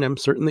sound mind, I'm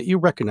certain that you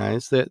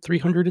recognize that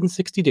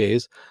 360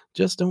 days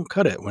just don't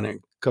cut it when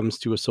it comes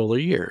to a solar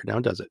year, now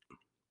does it?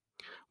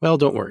 Well,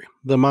 don't worry,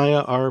 the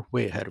Maya are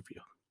way ahead of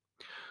you.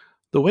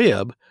 The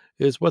Wayub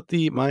is what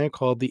the Maya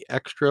called the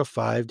extra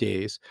 5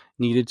 days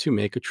needed to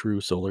make a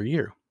true solar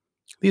year.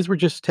 These were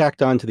just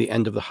tacked on to the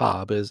end of the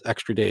Hab as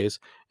extra days,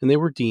 and they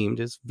were deemed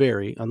as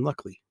very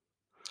unlucky.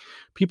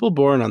 People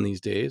born on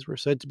these days were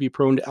said to be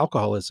prone to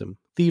alcoholism,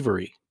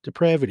 thievery,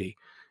 depravity,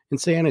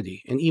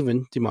 insanity, and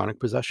even demonic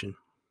possession.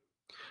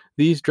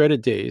 These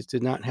dreaded days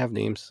did not have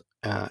names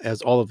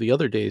as all of the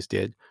other days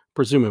did,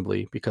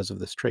 presumably because of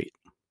this trait.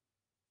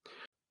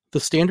 The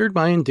standard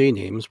Mayan day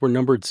names were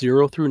numbered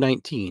 0 through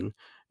 19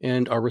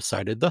 and are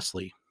recited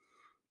thusly: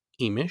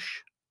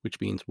 Emish, which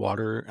means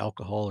water,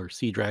 alcohol, or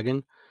sea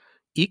dragon;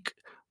 Ik,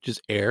 which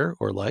is air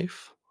or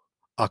life;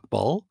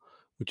 Akbal,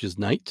 which is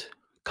night;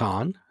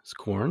 Khan is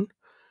corn;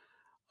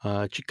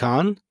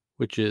 Chikan,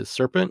 which is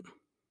serpent;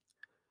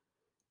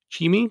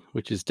 Chimi,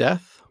 which is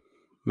death;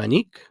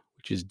 Manik,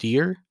 which is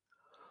deer;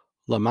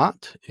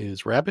 Lamat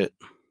is rabbit;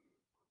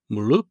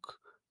 Muluk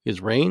is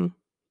rain;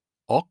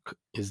 Ok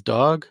is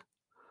dog;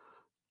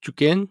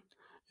 Chuken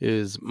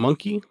is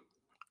monkey;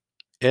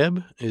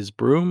 Eb is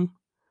broom;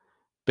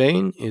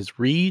 Bain is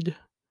reed;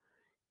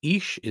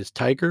 Ish is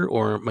tiger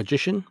or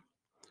magician;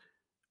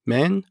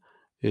 Men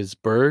is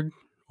bird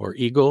or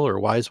eagle or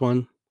wise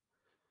one;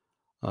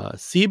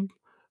 Sib,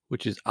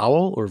 which is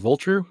owl or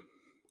vulture;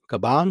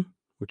 Kaban,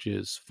 which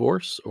is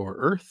force or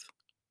earth;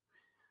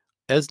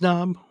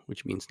 Esnab,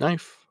 which means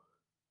knife;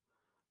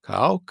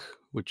 Kauk,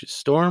 which is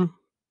storm;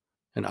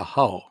 and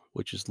Ahau,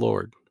 which is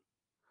lord.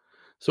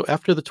 So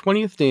after the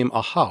 20th name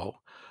Ahau,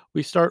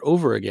 we start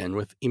over again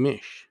with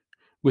Imish.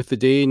 With the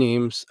day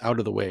names out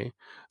of the way,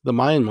 the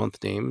Mayan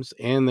month names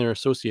and their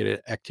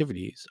associated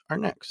activities are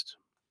next.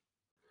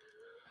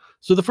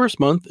 So the first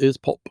month is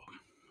Pulp,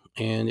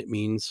 and it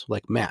means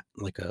like mat,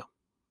 like a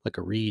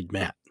reed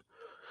mat.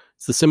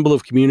 It's the symbol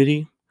of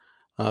community,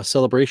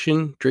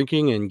 celebration,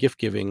 drinking, and gift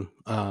giving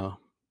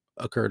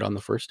occurred on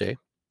the first day.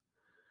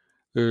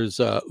 There's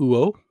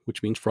Uo,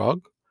 which means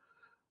frog.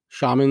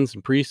 Shamans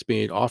and priests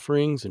made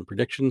offerings and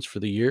predictions for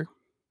the year.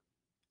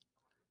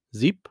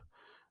 Zeep,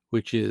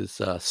 which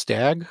is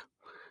stag.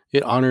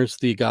 It honors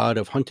the god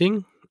of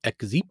hunting,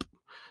 Ekzeep,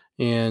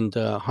 and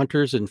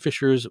hunters and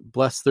fishers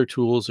blessed their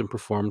tools and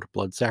performed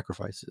blood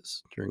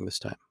sacrifices during this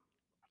time.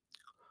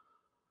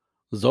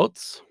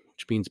 Zotz,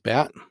 which means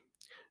bat.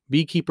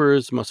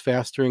 Beekeepers must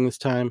fast during this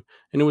time,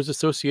 and it was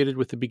associated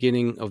with the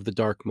beginning of the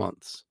dark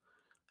months.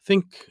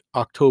 Think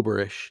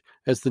October-ish,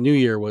 as the new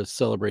year was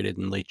celebrated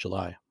in late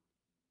July.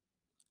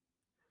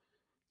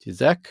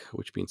 Tizek,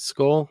 which means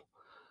skull.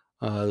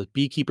 The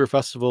beekeeper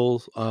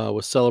festival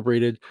was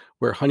celebrated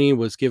where honey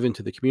was given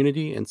to the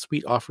community and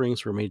sweet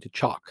offerings were made to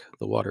Chak,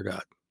 the water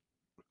god.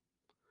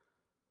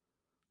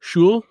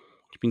 Shul,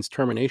 which means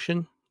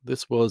termination.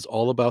 This was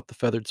all about the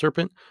feathered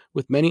serpent,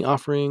 with many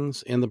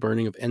offerings and the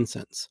burning of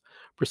incense.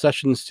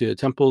 Processions to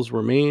temples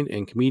were made,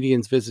 and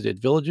comedians visited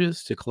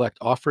villages to collect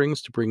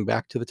offerings to bring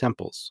back to the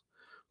temples.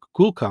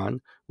 Kulkan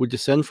would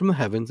descend from the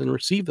heavens and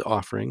receive the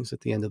offerings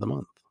at the end of the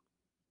month.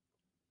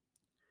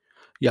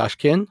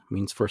 Yashkin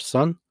means first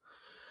son.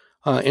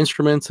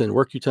 Instruments and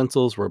work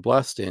utensils were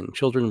blessed, and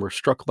children were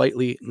struck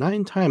lightly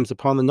 9 times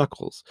upon the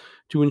knuckles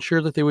to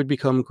ensure that they would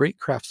become great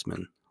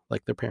craftsmen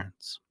like their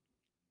parents.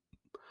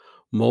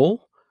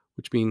 Mol,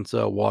 which means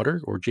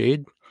water or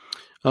jade,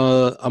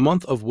 a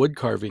month of wood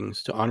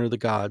carvings to honor the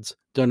gods,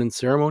 done in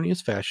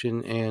ceremonious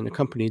fashion and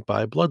accompanied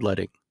by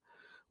bloodletting.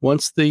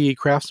 Once the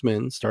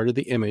craftsman started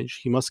the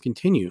image, he must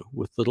continue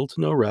with little to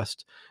no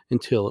rest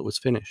until it was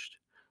finished.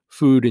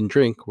 Food and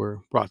drink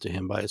were brought to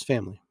him by his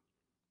family.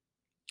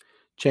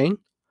 Chain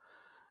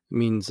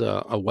means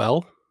a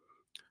well.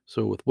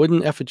 So with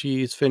wooden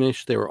effigies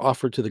finished, they were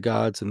offered to the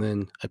gods, and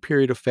then a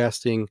period of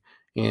feasting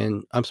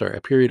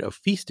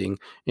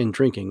and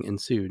drinking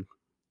ensued.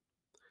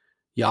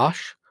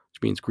 Yash,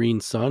 which means green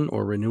sun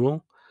or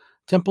renewal.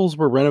 Temples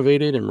were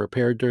renovated and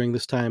repaired during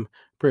this time.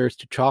 Prayers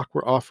to Chak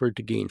were offered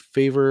to gain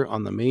favor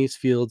on the maize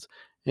fields,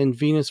 and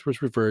Venus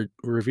was revered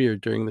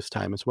during this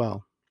time as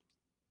well.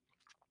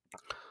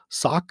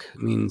 Sak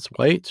means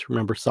white.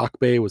 Remember,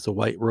 Sakbe was a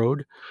white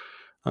road.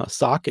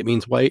 Sak, it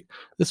means white.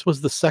 This was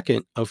the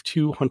second of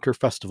 2 hunter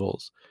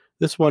festivals.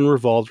 This one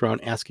revolved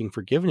around asking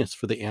forgiveness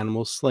for the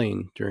animals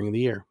slain during the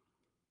year.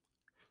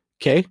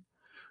 K,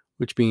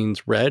 which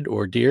means red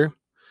or deer.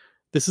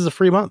 This is a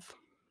free month.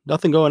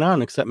 Nothing going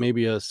on except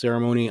maybe a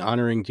ceremony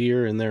honoring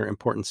deer and their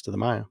importance to the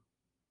Maya.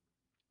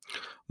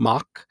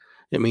 Mak,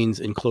 it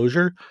means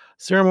enclosure.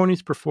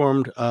 Ceremonies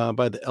performed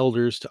by the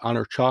elders to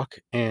honor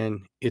Chak and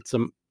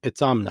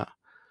Itzamna.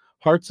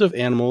 Hearts of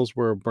animals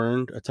were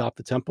burned atop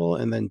the temple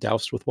and then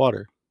doused with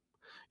water.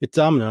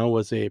 Itzamna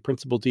was a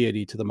principal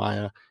deity to the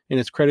Maya and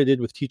is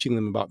credited with teaching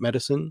them about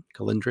medicine,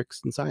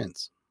 calendrics, and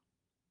science.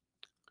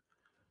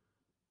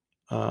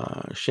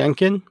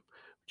 Shankin,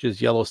 which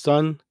is yellow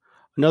sun,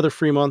 another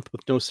free month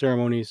with no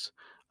ceremonies.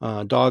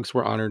 Dogs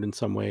were honored in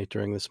some way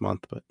during this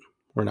month, but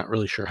we're not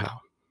really sure how.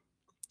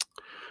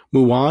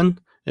 Muwan,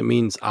 it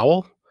means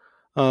owl.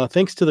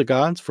 Thanks to the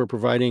gods for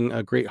providing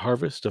a great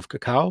harvest of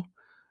cacao.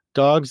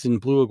 Dogs and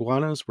blue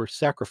iguanas were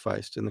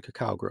sacrificed in the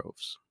cacao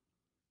groves.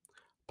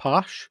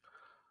 Posh,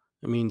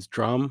 it means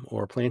drum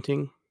or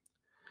planting.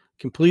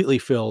 Completely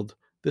filled.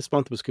 This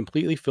month was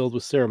completely filled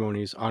with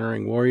ceremonies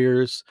honoring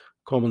warriors,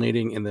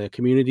 culminating in the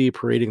community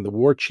parading the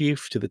war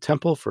chief to the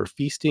temple for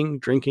feasting,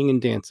 drinking,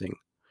 and dancing.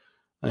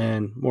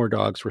 And more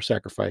dogs were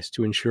sacrificed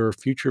to ensure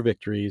future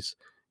victories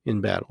in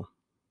battle.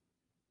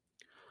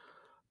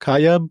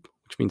 Kayab,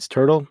 which means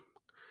turtle.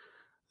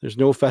 There's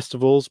no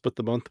festivals, but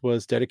the month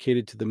was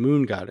dedicated to the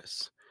moon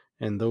goddess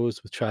and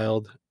those with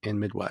child and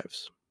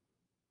midwives.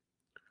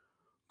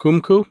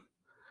 Kumku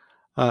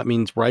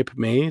means ripe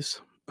maize.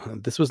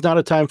 This was not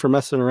a time for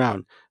messing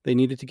around. They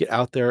needed to get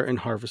out there and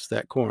harvest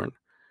that corn.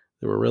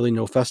 There were really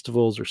no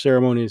festivals or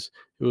ceremonies.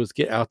 It was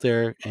get out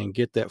there and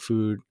get that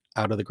food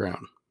out of the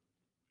ground.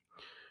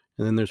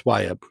 And then there's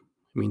Wayab. It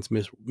means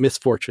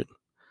misfortune.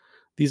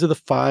 These are the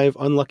 5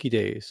 unlucky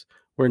days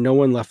where no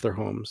one left their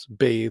homes,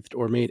 bathed,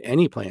 or made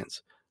any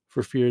plans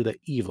for fear that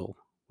evil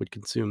would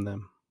consume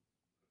them.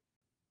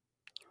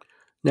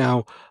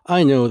 Now,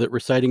 I know that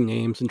reciting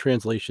names and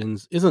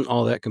translations isn't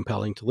all that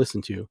compelling to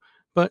listen to,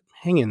 but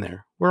hang in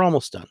there. We're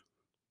almost done.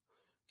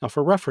 Now,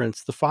 for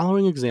reference, the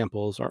following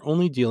examples are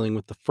only dealing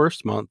with the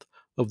first month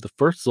of the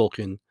first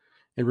Zolkin,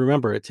 and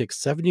remember, it takes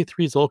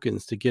 73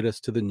 Zolkins to get us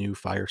to the new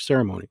fire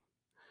ceremony.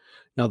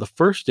 Now, the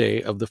first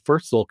day of the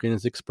first Zolkin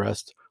is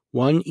expressed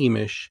 1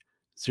 Emish,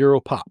 0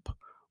 Pop,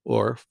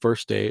 or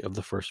first day of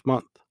the first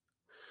month.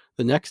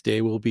 The next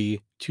day will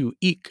be 2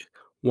 Eek,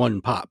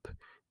 1 Pop.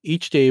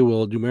 Each day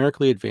will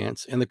numerically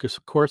advance, and the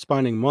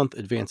corresponding month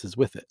advances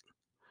with it.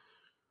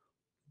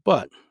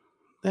 But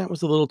that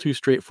was a little too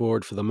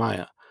straightforward for the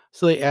Maya,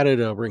 so they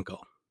added a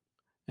wrinkle.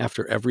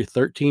 After every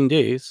 13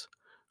 days,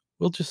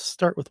 we'll just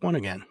start with one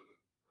again.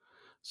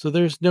 So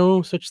there's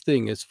no such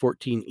thing as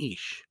 14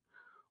 Ish,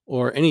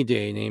 or any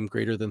day named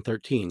greater than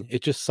 13.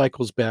 It just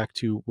cycles back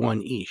to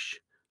 1 Ish,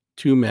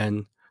 2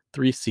 men,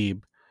 3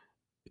 Sib,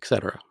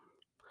 etc.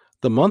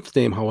 The month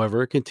name,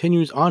 however,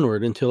 continues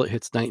onward until it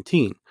hits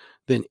 19.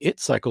 Then it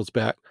cycles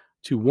back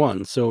to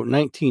 1, so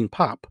 19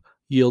 Pop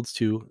yields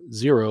to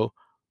 0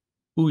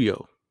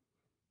 Uyo.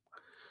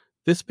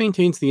 This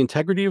maintains the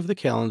integrity of the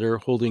calendar,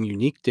 holding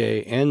unique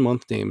day and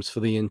month names for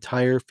the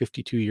entire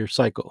 52-year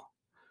cycle.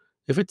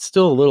 If it's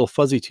still a little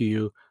fuzzy to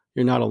you,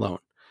 you're not alone.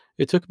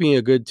 It took me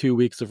a good 2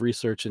 weeks of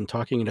research and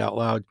talking it out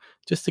loud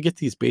just to get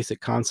these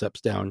basic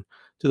concepts down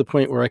to the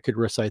point where I could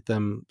recite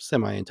them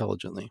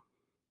semi-intelligently.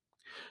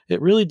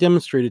 It really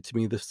demonstrated to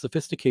me the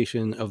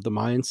sophistication of the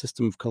Mayan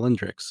system of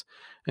calendrics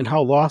and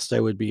how lost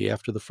I would be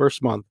after the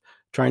first month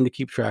trying to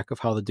keep track of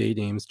how the day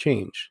names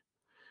change.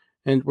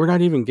 And we're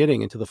not even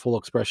getting into the full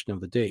expression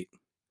of the date.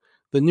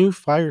 The new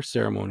fire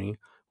ceremony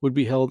would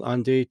be held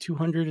on day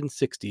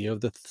 260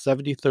 of the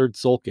 73rd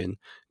Zolkin,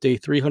 day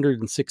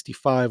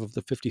 365 of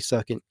the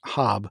 52nd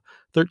Hab,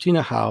 13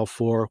 Ahau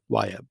for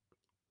Wayeb.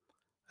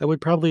 I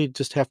would probably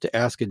just have to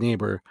ask a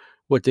neighbor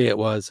what day it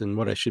was and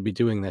what I should be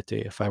doing that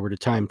day if I were to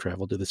time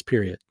travel to this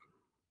period.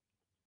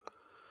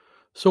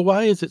 So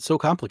why is it so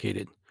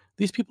complicated?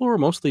 These people were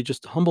mostly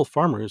just humble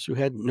farmers who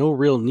had no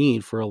real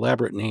need for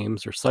elaborate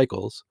names or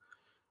cycles.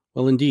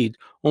 Well, indeed,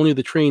 only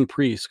the trained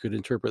priests could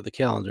interpret the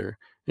calendar,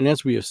 and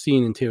as we have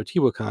seen in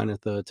Teotihuacan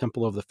at the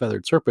Temple of the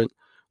Feathered Serpent,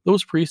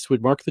 those priests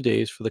would mark the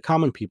days for the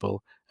common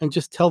people and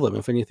just tell them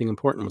if anything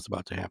important was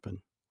about to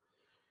happen.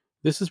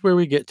 This is where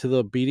we get to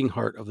the beating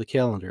heart of the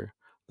calendar.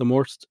 The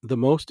most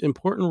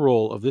important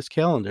role of this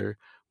calendar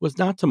was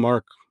not to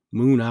mark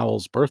Moon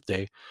Owl's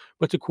birthday,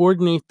 but to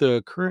coordinate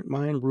the current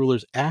Mayan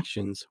rulers'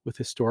 actions with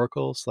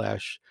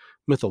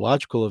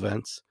historical/mythological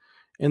events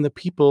and the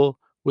people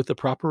with the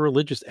proper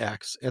religious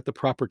acts at the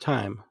proper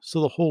time,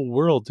 so the whole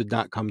world did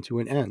not come to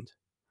an end.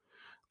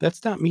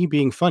 That's not me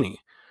being funny.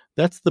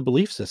 That's the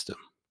belief system.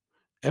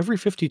 Every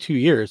 52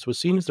 years was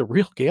seen as a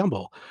real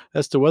gamble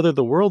as to whether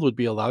the world would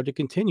be allowed to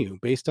continue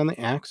based on the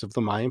acts of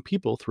the Mayan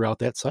people throughout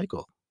that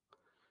cycle.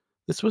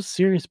 This was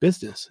serious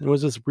business and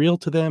was as real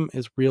to them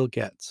as real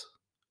gets.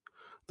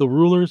 The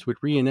rulers would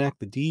reenact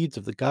the deeds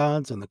of the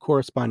gods on the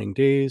corresponding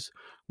days,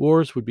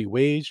 wars would be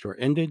waged or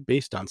ended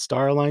based on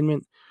star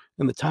alignment,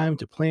 and the time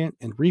to plant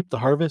and reap the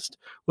harvest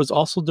was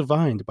also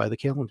divined by the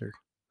calendar.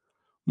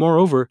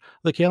 Moreover,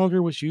 the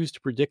calendar was used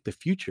to predict the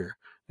future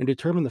and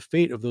determine the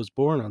fate of those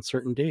born on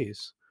certain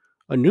days.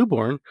 A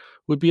newborn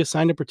would be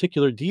assigned a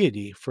particular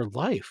deity for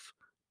life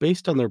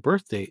based on their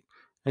birth date,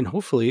 and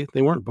hopefully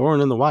they weren't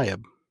born in the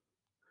Wayeb.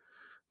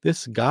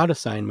 This god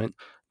assignment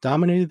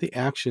dominated the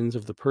actions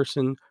of the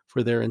person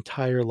for their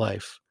entire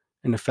life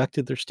and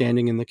affected their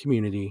standing in the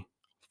community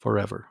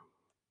forever.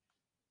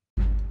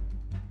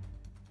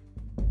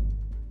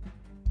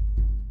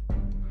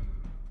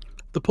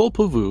 The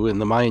Popol Vuh and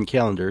the Mayan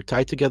calendar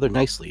tie together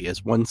nicely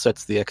as one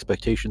sets the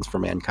expectations for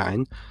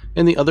mankind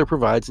and the other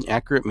provides an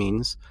accurate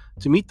means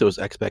to meet those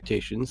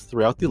expectations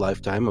throughout the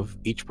lifetime of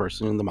each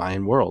person in the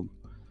Mayan world.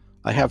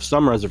 I have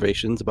some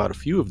reservations about a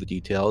few of the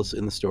details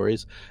in the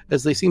stories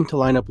as they seem to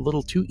line up a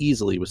little too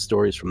easily with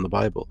stories from the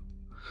Bible.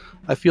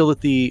 I feel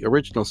that the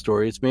original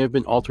stories may have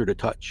been altered a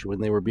touch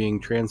when they were being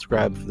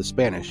transcribed for the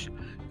Spanish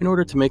in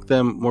order to make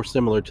them more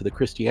similar to the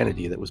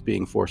Christianity that was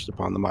being forced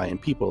upon the Mayan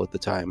people at the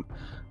time,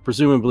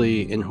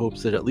 presumably in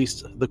hopes that at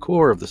least the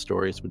core of the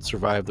stories would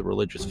survive the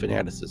religious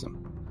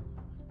fanaticism.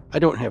 I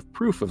don't have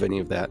proof of any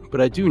of that,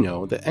 but I do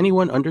know that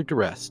anyone under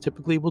duress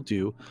typically will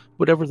do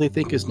whatever they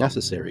think is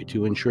necessary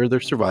to ensure their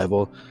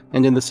survival,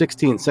 and in the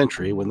 16th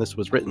century, when this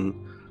was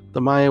written, the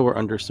Maya were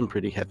under some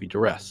pretty heavy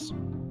duress.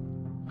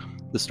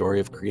 The story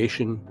of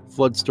creation,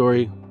 flood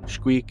story,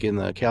 Shqueak in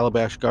the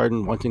calabash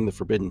garden wanting the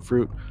forbidden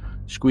fruit,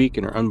 Shqueak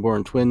and her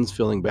unborn twins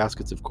filling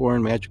baskets of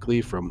corn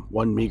magically from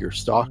one meager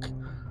stalk.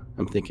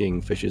 I'm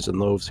thinking fishes and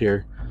loaves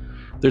here.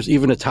 There's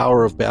even a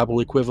Tower of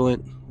Babel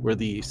equivalent, where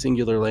the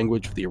singular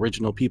language of the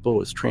original people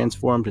was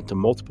transformed into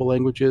multiple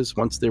languages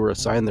once they were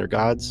assigned their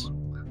gods.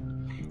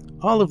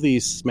 All of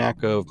these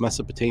smack of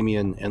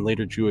Mesopotamian and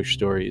later Jewish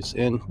stories,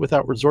 and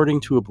without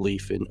resorting to a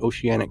belief in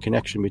oceanic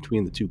connection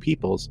between the two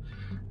peoples,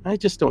 I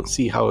just don't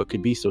see how it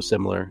could be so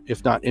similar,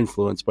 if not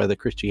influenced by the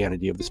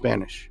Christianity of the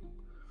Spanish.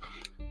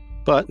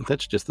 But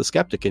that's just the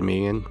skeptic in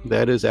me, and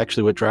that is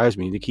actually what drives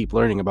me to keep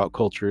learning about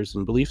cultures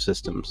and belief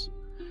systems.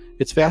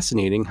 It's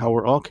fascinating how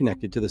we're all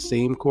connected to the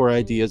same core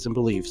ideas and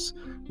beliefs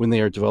when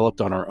they are developed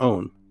on our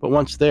own, but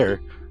once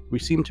there, we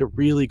seem to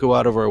really go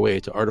out of our way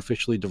to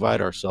artificially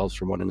divide ourselves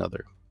from one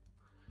another.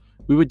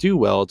 We would do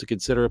well to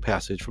consider a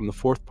passage from the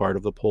fourth part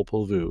of the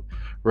Popol Vuh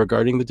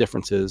regarding the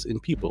differences in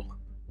people,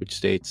 which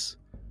states,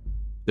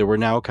 "There were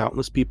now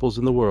countless peoples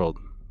in the world,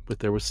 but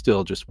there was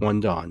still just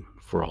one dawn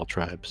for all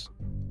tribes."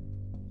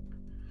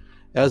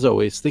 As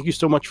always, thank you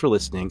so much for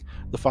listening.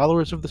 The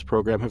followers of this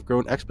program have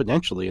grown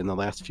exponentially in the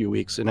last few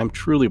weeks, and I'm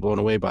truly blown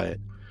away by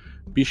it.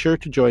 Be sure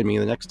to join me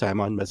the next time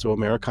on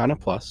Mesoamericana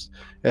Plus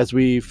as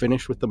we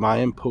finish with the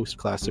Mayan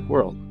post-classic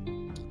world.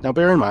 Now,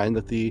 bear in mind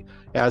that the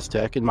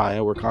Aztec and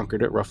Maya were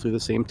conquered at roughly the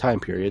same time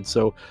period,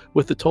 so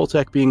with the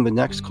Toltec being the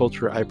next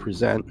culture I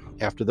present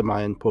after the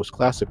Mayan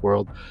post-classic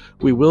world,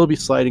 we will be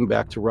sliding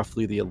back to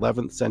roughly the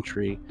 11th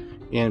century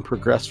and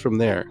progress from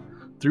there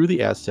through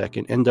the Aztec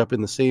and end up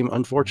in the same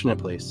unfortunate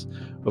place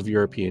of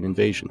European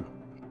invasion.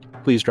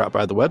 Please drop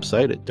by the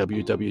website at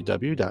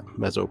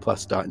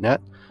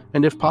www.mesoplus.net,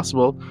 and if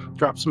possible,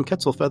 drop some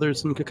Quetzal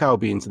feathers and cacao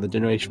beans in the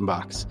donation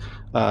box,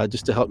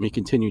 just to help me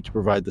continue to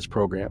provide this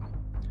program.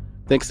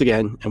 Thanks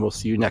again, and we'll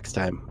see you next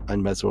time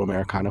on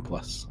Mesoamericana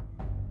Plus.